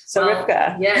 Yeah. So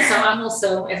Rivka. Yeah. So I'm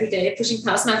also every day pushing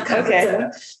past my comfort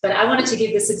zone. But I wanted to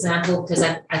give this example because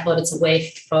I thought it's a way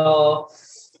for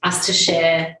us to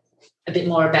share a bit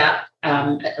more about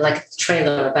like a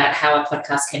trailer about how our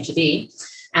podcast came to be.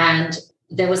 And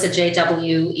there was a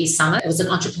JWE summit. It was an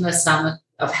entrepreneur summit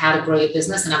of how to grow your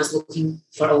business. And I was looking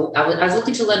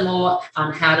to learn more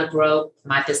on how to grow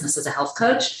my business as a health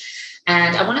coach.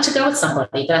 And I wanted to go with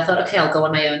somebody, but I thought, okay, I'll go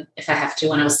on my own if I have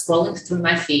to. And I was scrolling through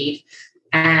my feed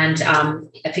and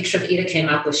a picture of Ida came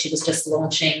up where she was just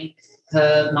launching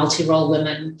her multi-role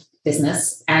women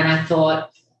business. And I thought,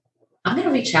 I'm going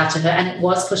to reach out to her. And it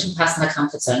was pushing past my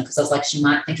comfort zone because I was like, she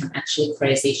might think I'm actually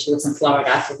crazy. She lives in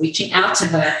Florida. For reaching out to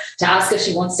her to ask if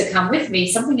she wants to come with me.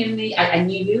 Something in me, I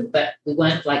knew you, but we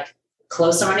weren't like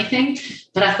close or anything.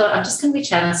 But I thought I'm just going to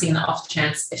reach out and see an off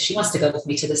chance if she wants to go with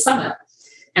me to the summit.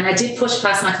 And I did push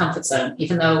past my comfort zone,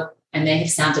 even though and may have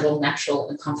sounded all natural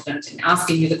and confident in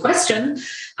asking you the question,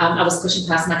 I was pushing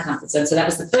past my comfort zone. So that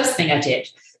was the first thing I did,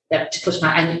 that to push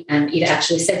my, and Ida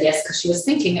actually said yes, because she was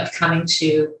thinking of coming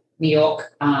to New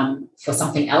York for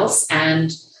something else.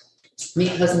 And me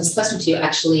posing this question to you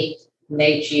actually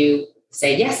made you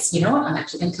say, yes, you know what, I'm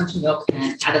actually going to come to New York.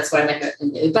 And that's where I met her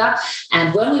in the Uber.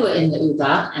 And when we were in the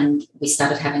Uber and we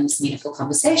started having this meaningful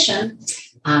conversation,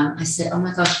 I said, oh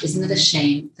my gosh, isn't it a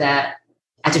shame that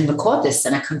I didn't record this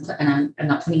and I couldn't put, and I'm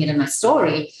not putting it in my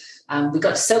story. We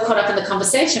got so caught up in the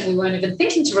conversation, we weren't even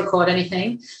thinking to record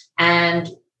anything. And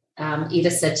Ida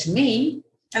said to me,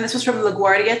 and this was from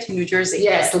LaGuardia to New Jersey.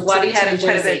 Yes, LaGuardia so had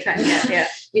quite a bit of time. Yeah.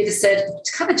 Ida said,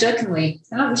 kind of jokingly,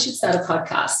 oh, we should start a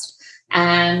podcast.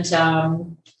 And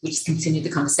we just continued the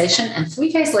conversation. And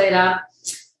 3 days later,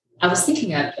 I was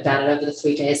thinking about it over the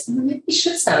 3 days. Maybe we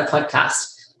should start a podcast.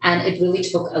 And it really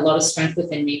took a lot of strength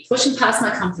within me, pushing past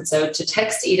my comfort zone to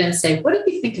text Ida and say, what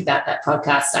did you think about that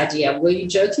podcast idea? Were you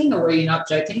joking or were you not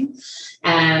joking?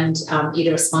 And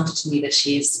Ida responded to me that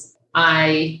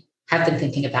I have been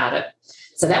thinking about it.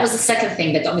 So that was the second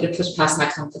thing that got me to push past my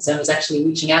comfort zone, was actually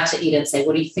reaching out to Ida and say,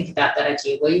 what do you think about that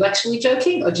idea? Were you actually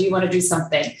joking or do you want to do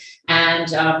something?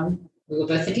 And we were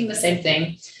both thinking the same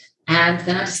thing. And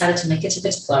then I decided to make it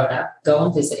to Florida, go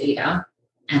and visit Ida,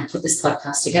 and put this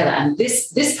podcast together. And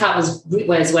this part was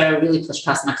where I really pushed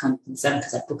past my comfort zone,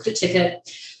 because I booked a ticket.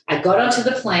 I got onto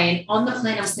the plane. On the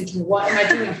plane, I was thinking, what am I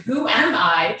doing? Who am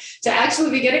I to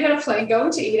actually be getting on a plane,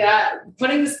 going to Ida,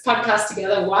 putting this podcast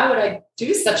together? Why would I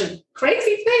do such a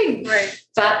crazy thing? Right.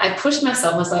 But I pushed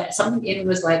myself. I was like, something in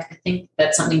was like, I think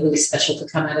that something really special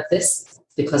could come out of this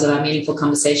because of our meaningful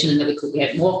conversation, and that we could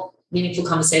get more meaningful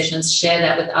conversations, share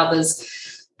that with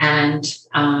others. And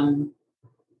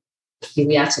here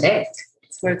we are today.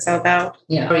 That's what it's all about.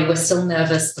 Yeah. We were still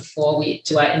nervous before we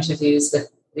do our interviews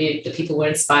with the people we're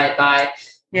inspired by.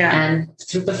 Yeah. And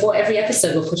before every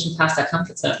episode, we're pushing past our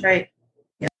comfort zone. Right.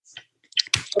 Yeah.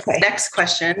 Okay. Next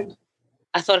question.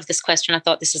 I thought of this question. I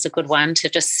thought this is a good one to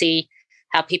just see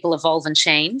how people evolve and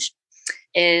change.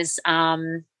 Is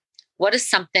what is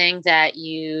something that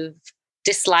you've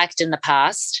disliked in the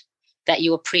past that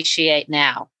you appreciate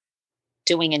now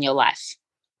doing in your life?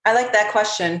 I like that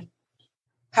question.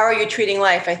 How are you treating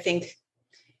life? I think,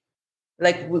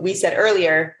 like we said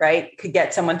earlier, right, could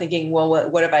get someone thinking, well,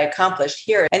 what have I accomplished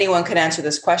here? Anyone could answer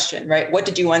this question, right? What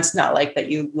did you once not like that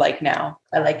you like now?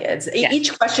 I like it.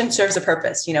 Each question serves a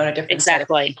purpose, in a different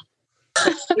Exactly.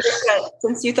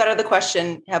 Since you thought of the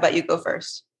question, how about you go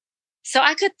first? So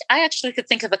I actually could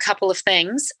think of a couple of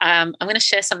things. I'm going to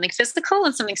share something physical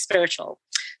and something spiritual.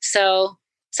 So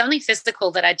something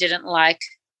physical that I didn't like,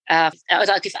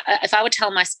 if I would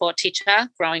tell my sport teacher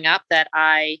growing up that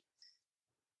I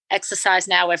exercise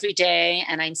now every day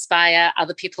and I inspire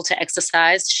other people to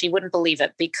exercise, she wouldn't believe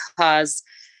it, because,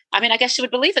 I guess she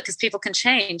would believe it because people can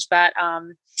change. But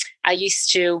I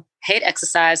used to hate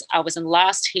exercise. I was in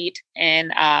last heat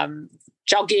in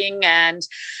jogging, and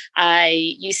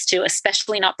I used to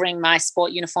especially not bring my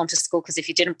sport uniform to school, because if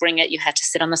you didn't bring it, you had to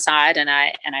sit on the side, and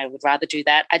I would rather do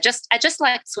that. I just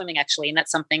like swimming, actually, and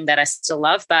that's something that I still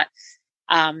love. But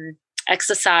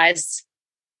exercise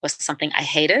was something I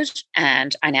hated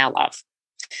and I now love.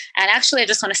 And actually, I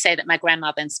just want to say that my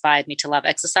grandmother inspired me to love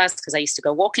exercise, because I used to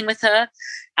go walking with her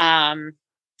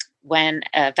when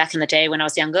back in the day when I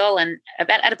was a young girl, and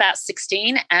at about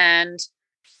 16, and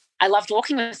I loved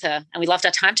walking with her and we loved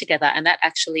our time together. And that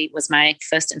actually was my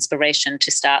first inspiration to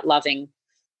start loving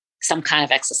some kind of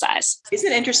exercise.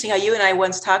 Isn't it interesting how you and I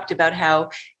once talked about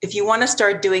how if you want to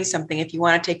start doing something, if you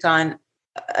want to take on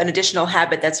an additional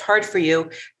habit that's hard for you,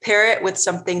 pair it with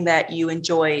something that you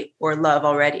enjoy or love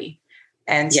already.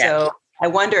 And so I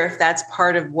wonder if that's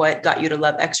part of what got you to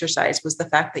love exercise, was the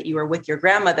fact that you were with your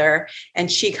grandmother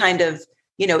and she kind of,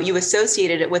 you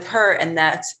associated it with her, and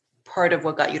that's part of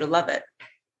what got you to love it.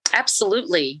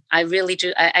 Absolutely. I really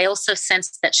do. I also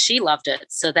sensed that she loved it,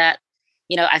 so that,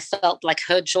 I felt like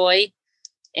her joy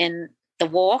in the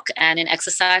walk and in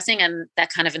exercising, and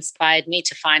that kind of inspired me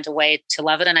to find a way to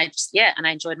love it. And I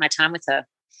enjoyed my time with her.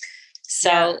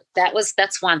 So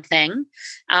that's one thing.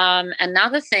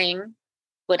 Another thing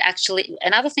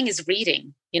is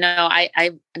reading.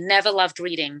 I never loved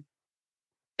reading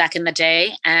back in the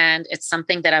day, and it's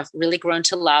something that I've really grown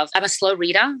to love. I'm a slow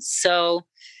reader, so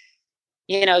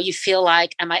you feel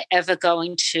like, am I ever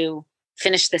going to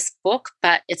finish this book?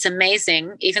 But it's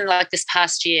amazing, even like this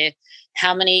past year,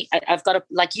 how many I've got,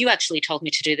 like you actually told me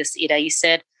to do this, Ida. You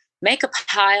said, make a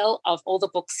pile of all the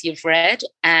books you've read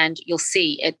and you'll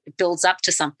see it builds up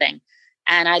to something.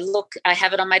 And I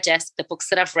have it on my desk, the books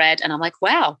that I've read, and I'm like,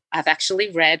 wow, I've actually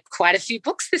read quite a few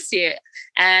books this year.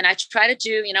 And I try to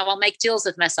do, I'll make deals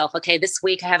with myself. Okay, this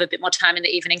week I have a bit more time in the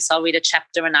evening, so I'll read a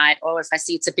chapter a night. Or if I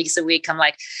see it's a busy week, I'm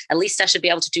like, at least I should be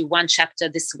able to do one chapter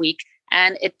this week.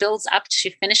 And it builds up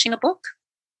to finishing a book.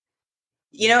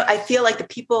 I feel like the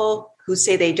people who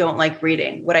say they don't like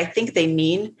reading, what I think they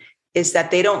mean is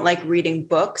that they don't like reading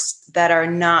books that are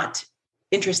not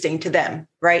interesting to them,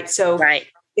 right? So right.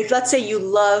 If let's say you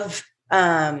love,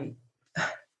 I'll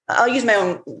use my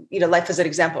own, life as an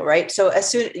example, right? So as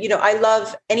soon, I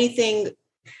love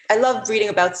reading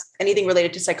about anything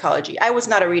related to psychology. I was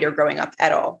not a reader growing up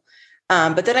at all.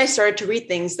 But then I started to read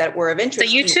things that were of interest.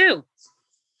 So you too.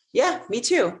 Yeah, me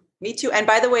too. Me too. And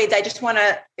by the way, I just want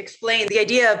to explain the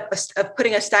idea of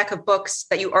putting a stack of books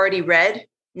that you already read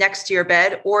next to your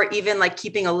bed, or even like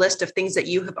keeping a list of things that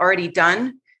you have already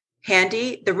done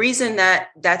handy. The reason that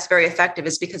that's very effective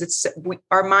is because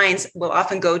our minds will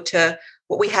often go to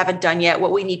what we haven't done yet,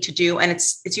 what we need to do. And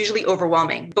it's usually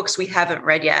overwhelming, books we haven't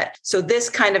read yet. So this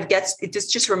kind of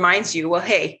just reminds you, well,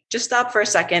 hey, just stop for a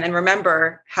second and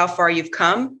remember how far you've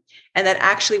come. And that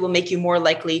actually will make you more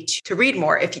likely to read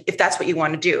more if that's what you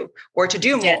want to do, or to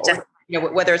do more,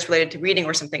 or, whether it's related to reading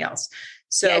or something else.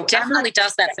 So yeah, it definitely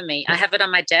does that for me. I have it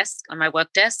on my desk, on my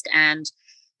work desk, and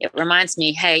it reminds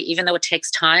me, hey, even though it takes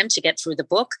time to get through the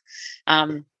book,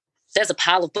 there's a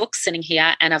pile of books sitting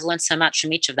here, and I've learned so much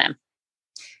from each of them.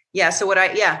 Yeah. So what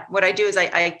I do is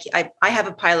I have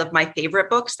a pile of my favorite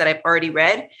books that I've already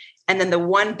read, and then the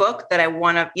one book that I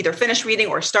want to either finish reading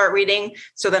or start reading.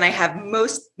 So then I have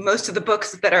most of the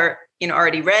books that are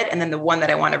already read, and then the one that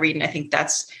I want to read. And I think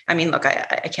look,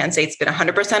 I can't say it's been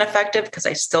 100% effective, because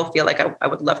I still feel like I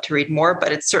would love to read more,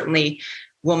 but it certainly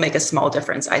will make a small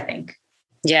difference, I think.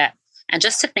 Yeah. And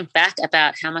just to think back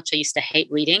about how much I used to hate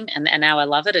reading and now I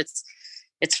love it.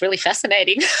 It's really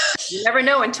fascinating. You never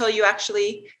know until you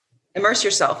actually immerse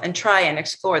yourself and try and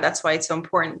explore. That's why it's so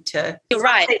important to. You're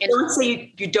right. Don't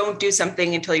say you don't do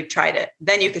something until you've tried it.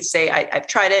 Then you could say, I've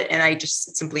tried it and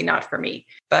it's simply not for me.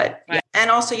 But right. And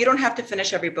also you don't have to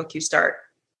finish every book you start.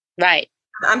 Right.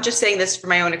 I'm just saying this from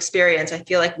my own experience. I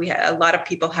feel like a lot of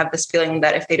people have this feeling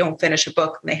that if they don't finish a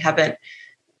book, they haven't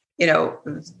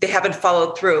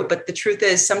followed through. But the truth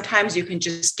is, sometimes you can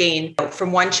just gain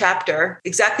from one chapter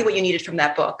exactly what you needed from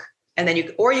that book. And then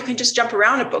you can just jump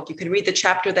around a book. You can read the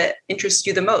chapter that interests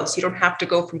you the most. You don't have to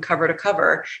go from cover to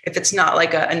cover if it's not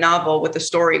like a novel with a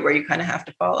story where you kind of have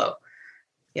to follow.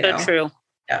 So true.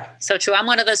 Yeah. So true. I'm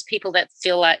one of those people that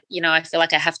feel like, I feel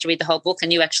like I have to read the whole book,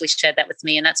 and you actually shared that with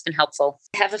me, and that's been helpful.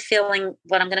 I have a feeling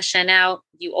what I'm going to share now,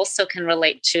 you also can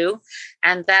relate to,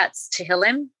 and that's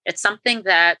Tehillim. It's something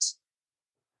that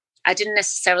I didn't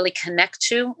necessarily connect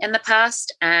to in the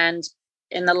past. And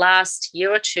in the last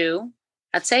year or two,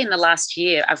 I'd say in the last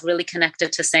year, I've really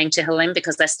connected to saying Tehillim,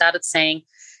 because I started saying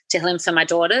Tehillim for my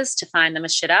daughters to find them a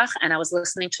shidduch. And I was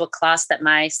listening to a class that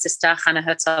my sister, Hannah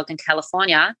Herzog in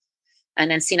California,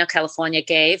 and Encino, California,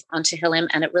 gave on Tehillim,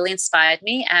 and it really inspired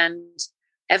me. And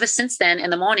ever since then, in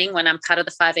the morning when I'm part of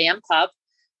the 5 a.m. club,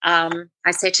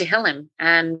 I say Tehillim,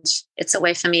 and it's a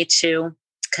way for me to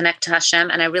connect to Hashem,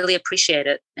 and I really appreciate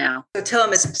it now. So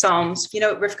Tehillim is Psalms.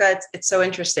 Rivka, it's so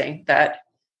interesting that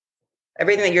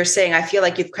everything that you're saying, I feel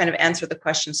like you've kind of answered the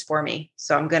questions for me.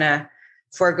 So I'm going to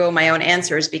forego my own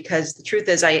answers, because the truth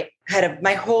is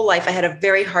my whole life, I had a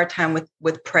very hard time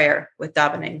with prayer, with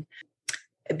davening,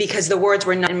 because the words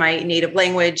were not in my native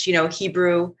language,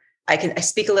 Hebrew. I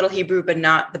speak a little Hebrew, but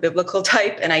not the biblical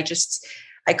type. And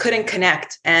I couldn't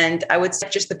connect. And I would say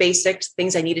just the basic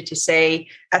things I needed to say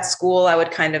at school. I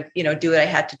would kind of, do what I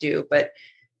had to do. But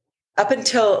up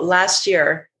until last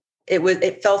year,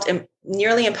 it felt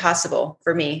nearly impossible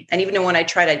for me. And even when I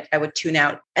tried, I would tune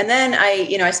out. And then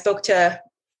I spoke to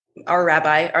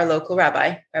our local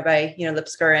rabbi,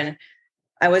 Lipsker, and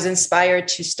I was inspired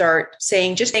to start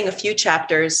saying a few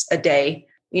chapters a day.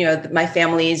 My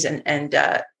family's and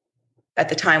at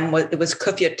the time it was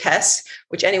Kufyat Tess,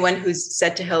 which anyone who's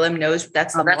said Tehillim knows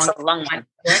that's a long one.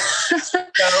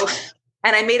 So,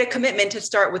 and I made a commitment to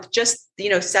start with just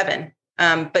 7,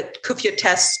 but Kufyat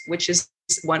Tess, which is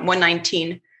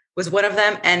 119, was one of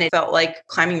them, and it felt like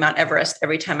climbing Mount Everest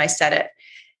every time I said it.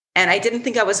 And I didn't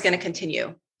think I was going to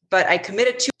continue, but I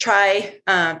committed to try.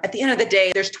 At the end of the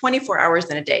day, there's 24 hours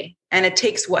in a day, and it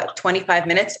takes 25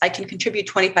 minutes. I can contribute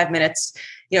 25 minutes,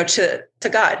 to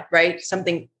God, right?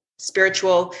 Something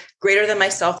spiritual, greater than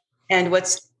myself. And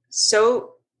what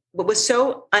was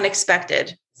so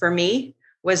unexpected for me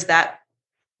was that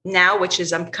now, which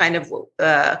is I'm kind of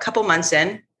a couple months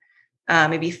in,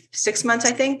 maybe 6 months,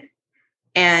 I think,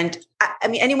 And I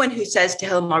mean, anyone who says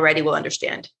Tehillim already will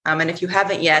understand. And if you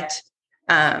haven't yet,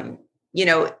 the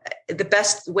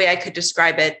best way I could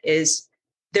describe it is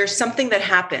there's something that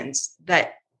happens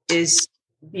that is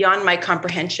beyond my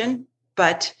comprehension,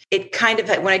 but it kind of,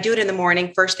 when I do it in the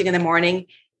morning, first thing in the morning,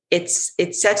 it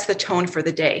sets the tone for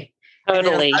the day.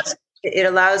 Totally. It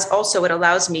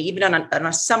allows me, even on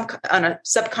a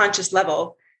subconscious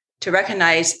level, to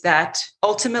recognize that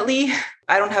ultimately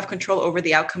I don't have control over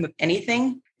the outcome of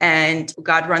anything, and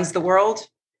God runs the world.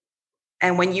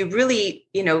 And when you really,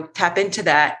 tap into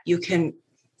that, you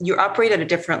operate at a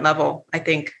different level, I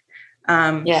think.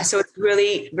 So it's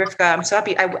really, Rivka, I'm so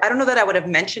happy. I don't know that I would have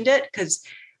mentioned it because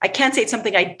I can't say it's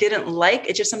something I didn't like.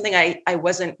 It's just something I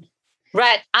wasn't.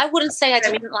 Right. I wouldn't say I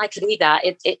didn't like it either.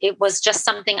 It was just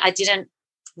something I didn't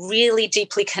really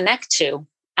deeply connect to.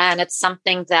 And it's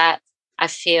something that I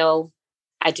feel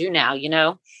I do now,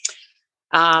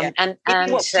 And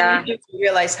you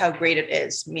realize how great it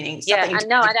is, meaning something. Yeah, I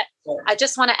know. I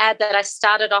just want to add that I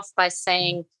started off by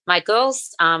saying my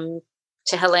girls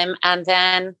Tehillim, and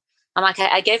then I'm like,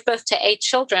 I gave birth to 8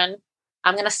 children.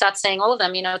 I'm going to start saying all of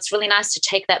them. It's really nice to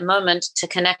take that moment to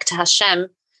connect to Hashem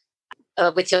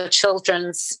with your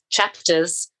children's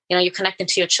chapters. You're connecting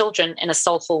to your children in a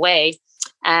soulful way.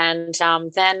 And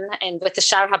then with the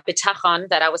Shar HaBitachon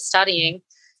that I was studying,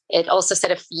 it also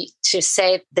said to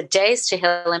say the days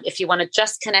Tehillim if you want to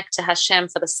just connect to Hashem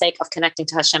for the sake of connecting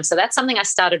to Hashem. So that's something I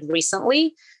started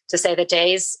recently, to say the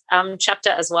days chapter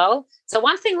as well. So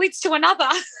one thing leads to another.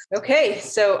 Okay,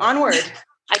 so onward.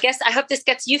 I hope this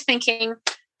gets you thinking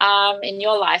in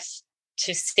your life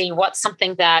to see what's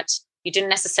something that you didn't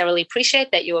necessarily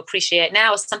appreciate that you appreciate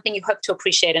now, or something you hope to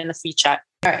appreciate in the future.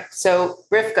 All right. So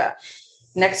Rivka,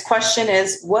 next question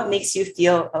is, what makes you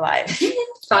feel alive?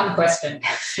 Fun question.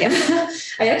 Yeah.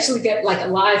 I actually get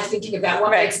alive thinking about what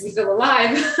makes me feel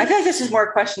alive. I feel like this is more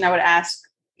a question I would ask,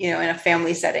 in a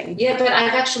family setting. Yeah, but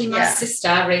I've actually, my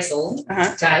sister, Rachel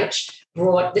Deitch,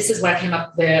 brought, this is where I came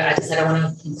up where I decided I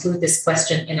want to include this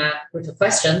question in our group of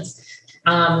questions.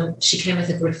 She came with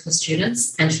a group of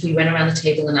students and we went around the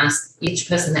table and asked each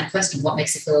person that question, what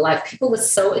makes you feel alive? People were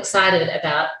so excited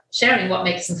about sharing what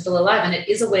makes them feel alive. And it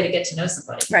is a way to get to know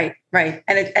somebody. Right.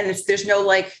 And there's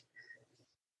no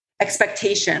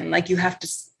expectation. You have to,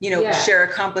 share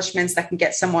accomplishments that can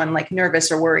get someone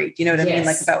nervous or worried. You know what I mean?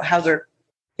 About how they're,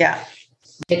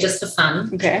 Okay, just for fun.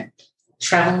 Okay.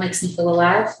 Travel makes me feel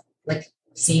alive,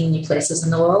 seeing new places in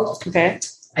the world. Okay.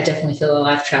 I definitely feel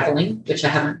alive traveling, which I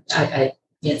haven't,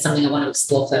 it's something I want to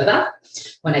explore further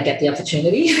when I get the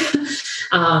opportunity.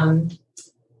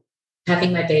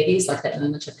 Having my babies, that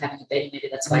moment of having a baby, maybe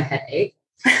that's why I had 8,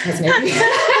 has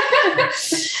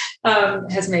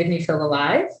made me feel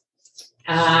alive.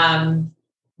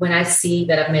 When I see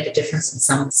that I've made a difference in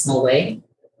some small way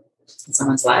in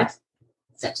someone's life,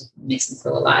 that makes me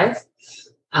feel alive.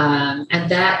 And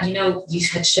that, you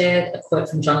had shared a quote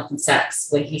from Jonathan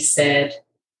Sachs where he said,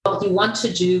 what you want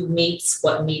to do meets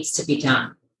what needs to be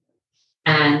done.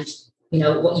 And,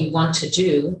 what you want to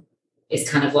do is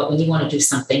kind of when you want to do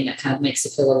something that kind of makes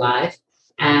you feel alive.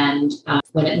 And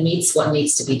when it meets what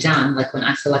needs to be done, when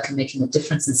I feel like I'm making a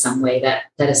difference in some way,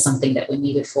 that is something that we're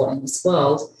needed for in this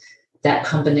world, that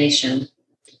combination,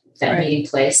 that meeting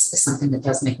place is something that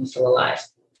does make me feel alive.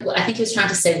 Well, I think he was trying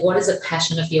to say, what is a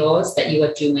passion of yours that you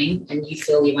are doing and you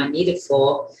feel you are needed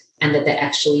for, and that they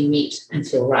actually meet and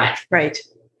feel right?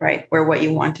 Right. Where what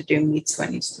you want to do meets what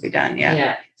needs to be done.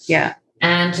 Yeah.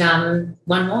 And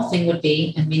one more thing would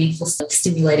be a meaningful,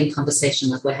 stimulating conversation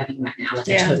like we're having right now. I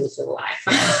totally feel alive.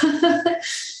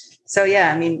 So,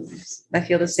 I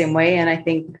feel the same way. And I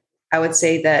think I would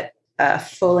say that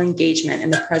full engagement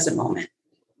in the present moment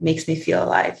makes me feel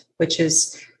alive, which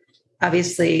is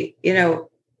obviously,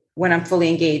 when I'm fully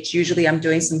engaged, usually I'm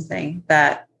doing something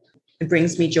that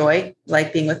brings me joy,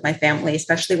 like being with my family,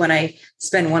 especially when I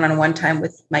spend one-on-one time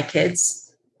with my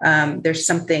kids. There's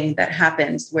something that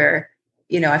happens where,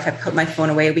 if I put my phone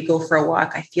away, we go for a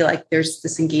walk, I feel like there's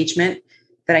this engagement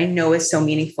that I know is so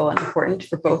meaningful and important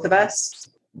for both of us.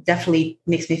 Definitely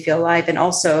makes me feel alive. And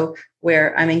also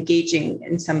where I'm engaging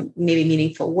in some maybe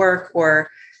meaningful work or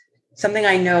something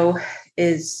I know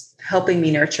is helping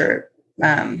me nurture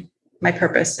my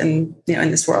purpose in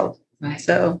this world. Right.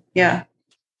 So,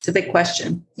 it's a big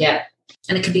question. Yeah.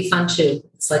 And it can be fun too.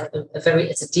 It's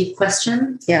it's a deep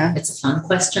question. Yeah. It's a fun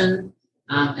question.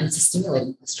 And it's a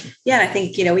stimulating question. Yeah. And I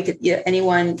think, we could,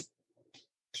 anyone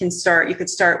can start, you could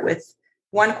start with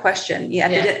one question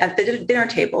at the dinner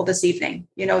table this evening,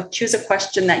 choose a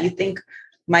question that you think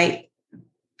might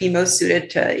be most suited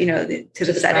to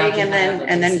the setting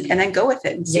and then go with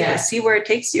it and see where it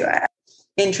takes you.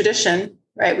 In tradition,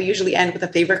 right? We usually end with a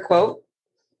favorite quote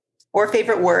or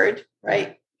favorite word,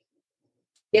 right?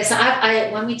 Yes,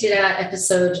 when we did our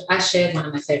episode, I shared one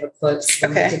of my favorite quotes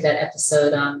when we did that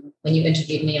episode when you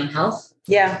interviewed me on health.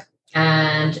 Yeah.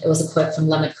 And it was a quote from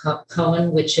Leonard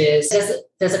Cohen, which is,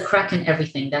 there's a crack in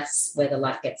everything. That's where the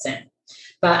light gets in.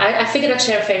 But I figured I'd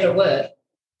share a favorite word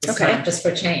this time, just for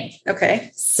a change.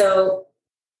 Okay. So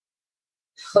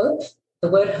hope, the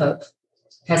word hope,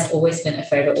 has always been a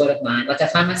favorite word of mine. Like I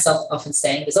find myself often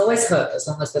saying, there's always hope as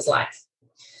long as there's life.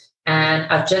 And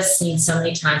I've just seen so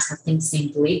many times how things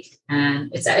seem bleak.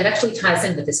 And it actually ties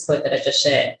in with this quote that I just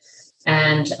shared.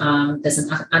 And there's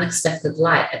an unexpected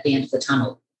light at the end of the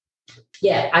tunnel.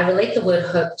 Yeah, I relate the word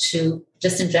hope to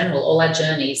just in general, all our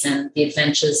journeys and the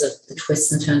adventures of the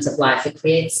twists and turns of life. It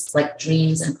creates like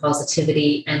dreams and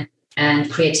positivity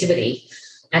and creativity.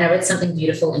 And I read something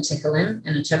beautiful in Tehillim,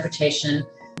 an interpretation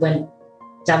when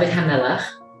David HaMelech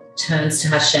turns to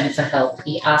Hashem for help.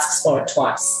 He asks for it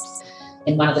twice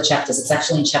in one of the chapters. It's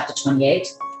actually in chapter 28.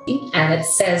 And it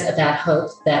says about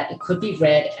hope that it could be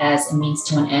read as a means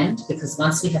to an end, because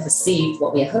once we have received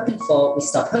what we are hoping for, we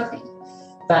stop hoping.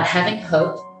 But having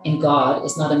hope in God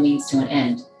is not a means to an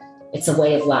end. It's a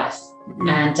way of life. Mm-hmm.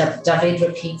 And David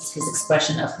repeats his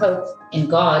expression of hope in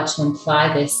God to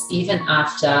imply this even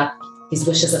after his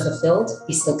wishes are fulfilled,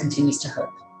 he still continues to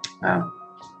hope. Wow.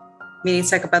 Meaning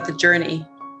it's like about the journey,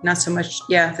 not so much,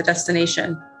 the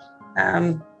destination.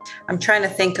 I'm trying to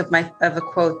think of a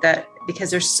quote that,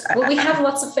 because there's... we have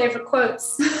lots of favorite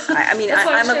quotes. I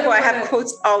have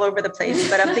quotes all over the place,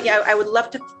 but I'm thinking I would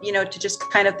love to, to just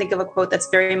kind of think of a quote that's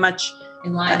very much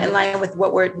in line with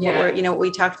what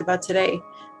we talked about today.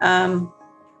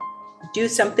 Do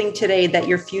something today that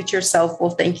your future self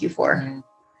will thank you for. Mm.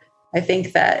 I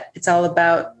think that it's all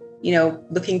about,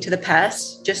 looking to the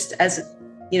past, just as,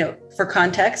 for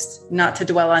context, not to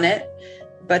dwell on it,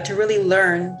 but to really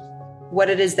learn what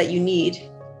it is that you need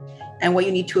and what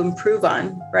you need to improve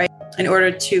on, right? In order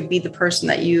to be the person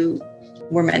that you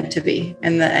were meant to be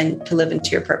and to live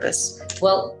into your purpose.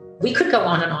 Well, we could go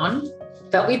on,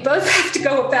 but we both have to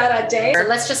go about our day. So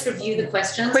let's just review the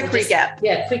questions. Quick recap.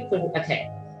 Yeah, quick. Okay.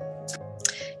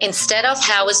 Instead of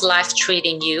how is life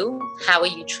treating you, how are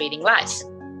you treating life?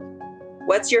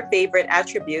 What's your favorite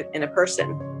attribute in a person?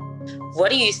 What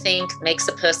do you think makes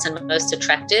a person most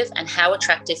attractive, and how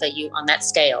attractive are you on that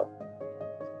scale?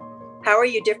 How are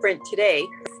you different today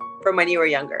from when you were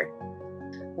younger?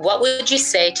 What would you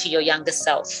say to your younger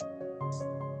self?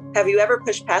 Have you ever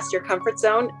pushed past your comfort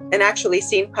zone and actually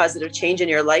seen positive change in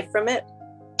your life from it?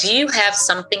 Do you have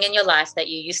something in your life that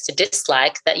you used to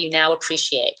dislike that you now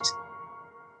appreciate?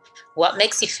 What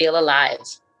makes you feel alive?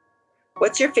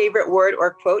 What's your favorite word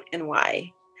or quote and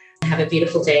why? Have a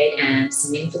beautiful day and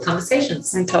some meaningful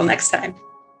conversations. Until next time.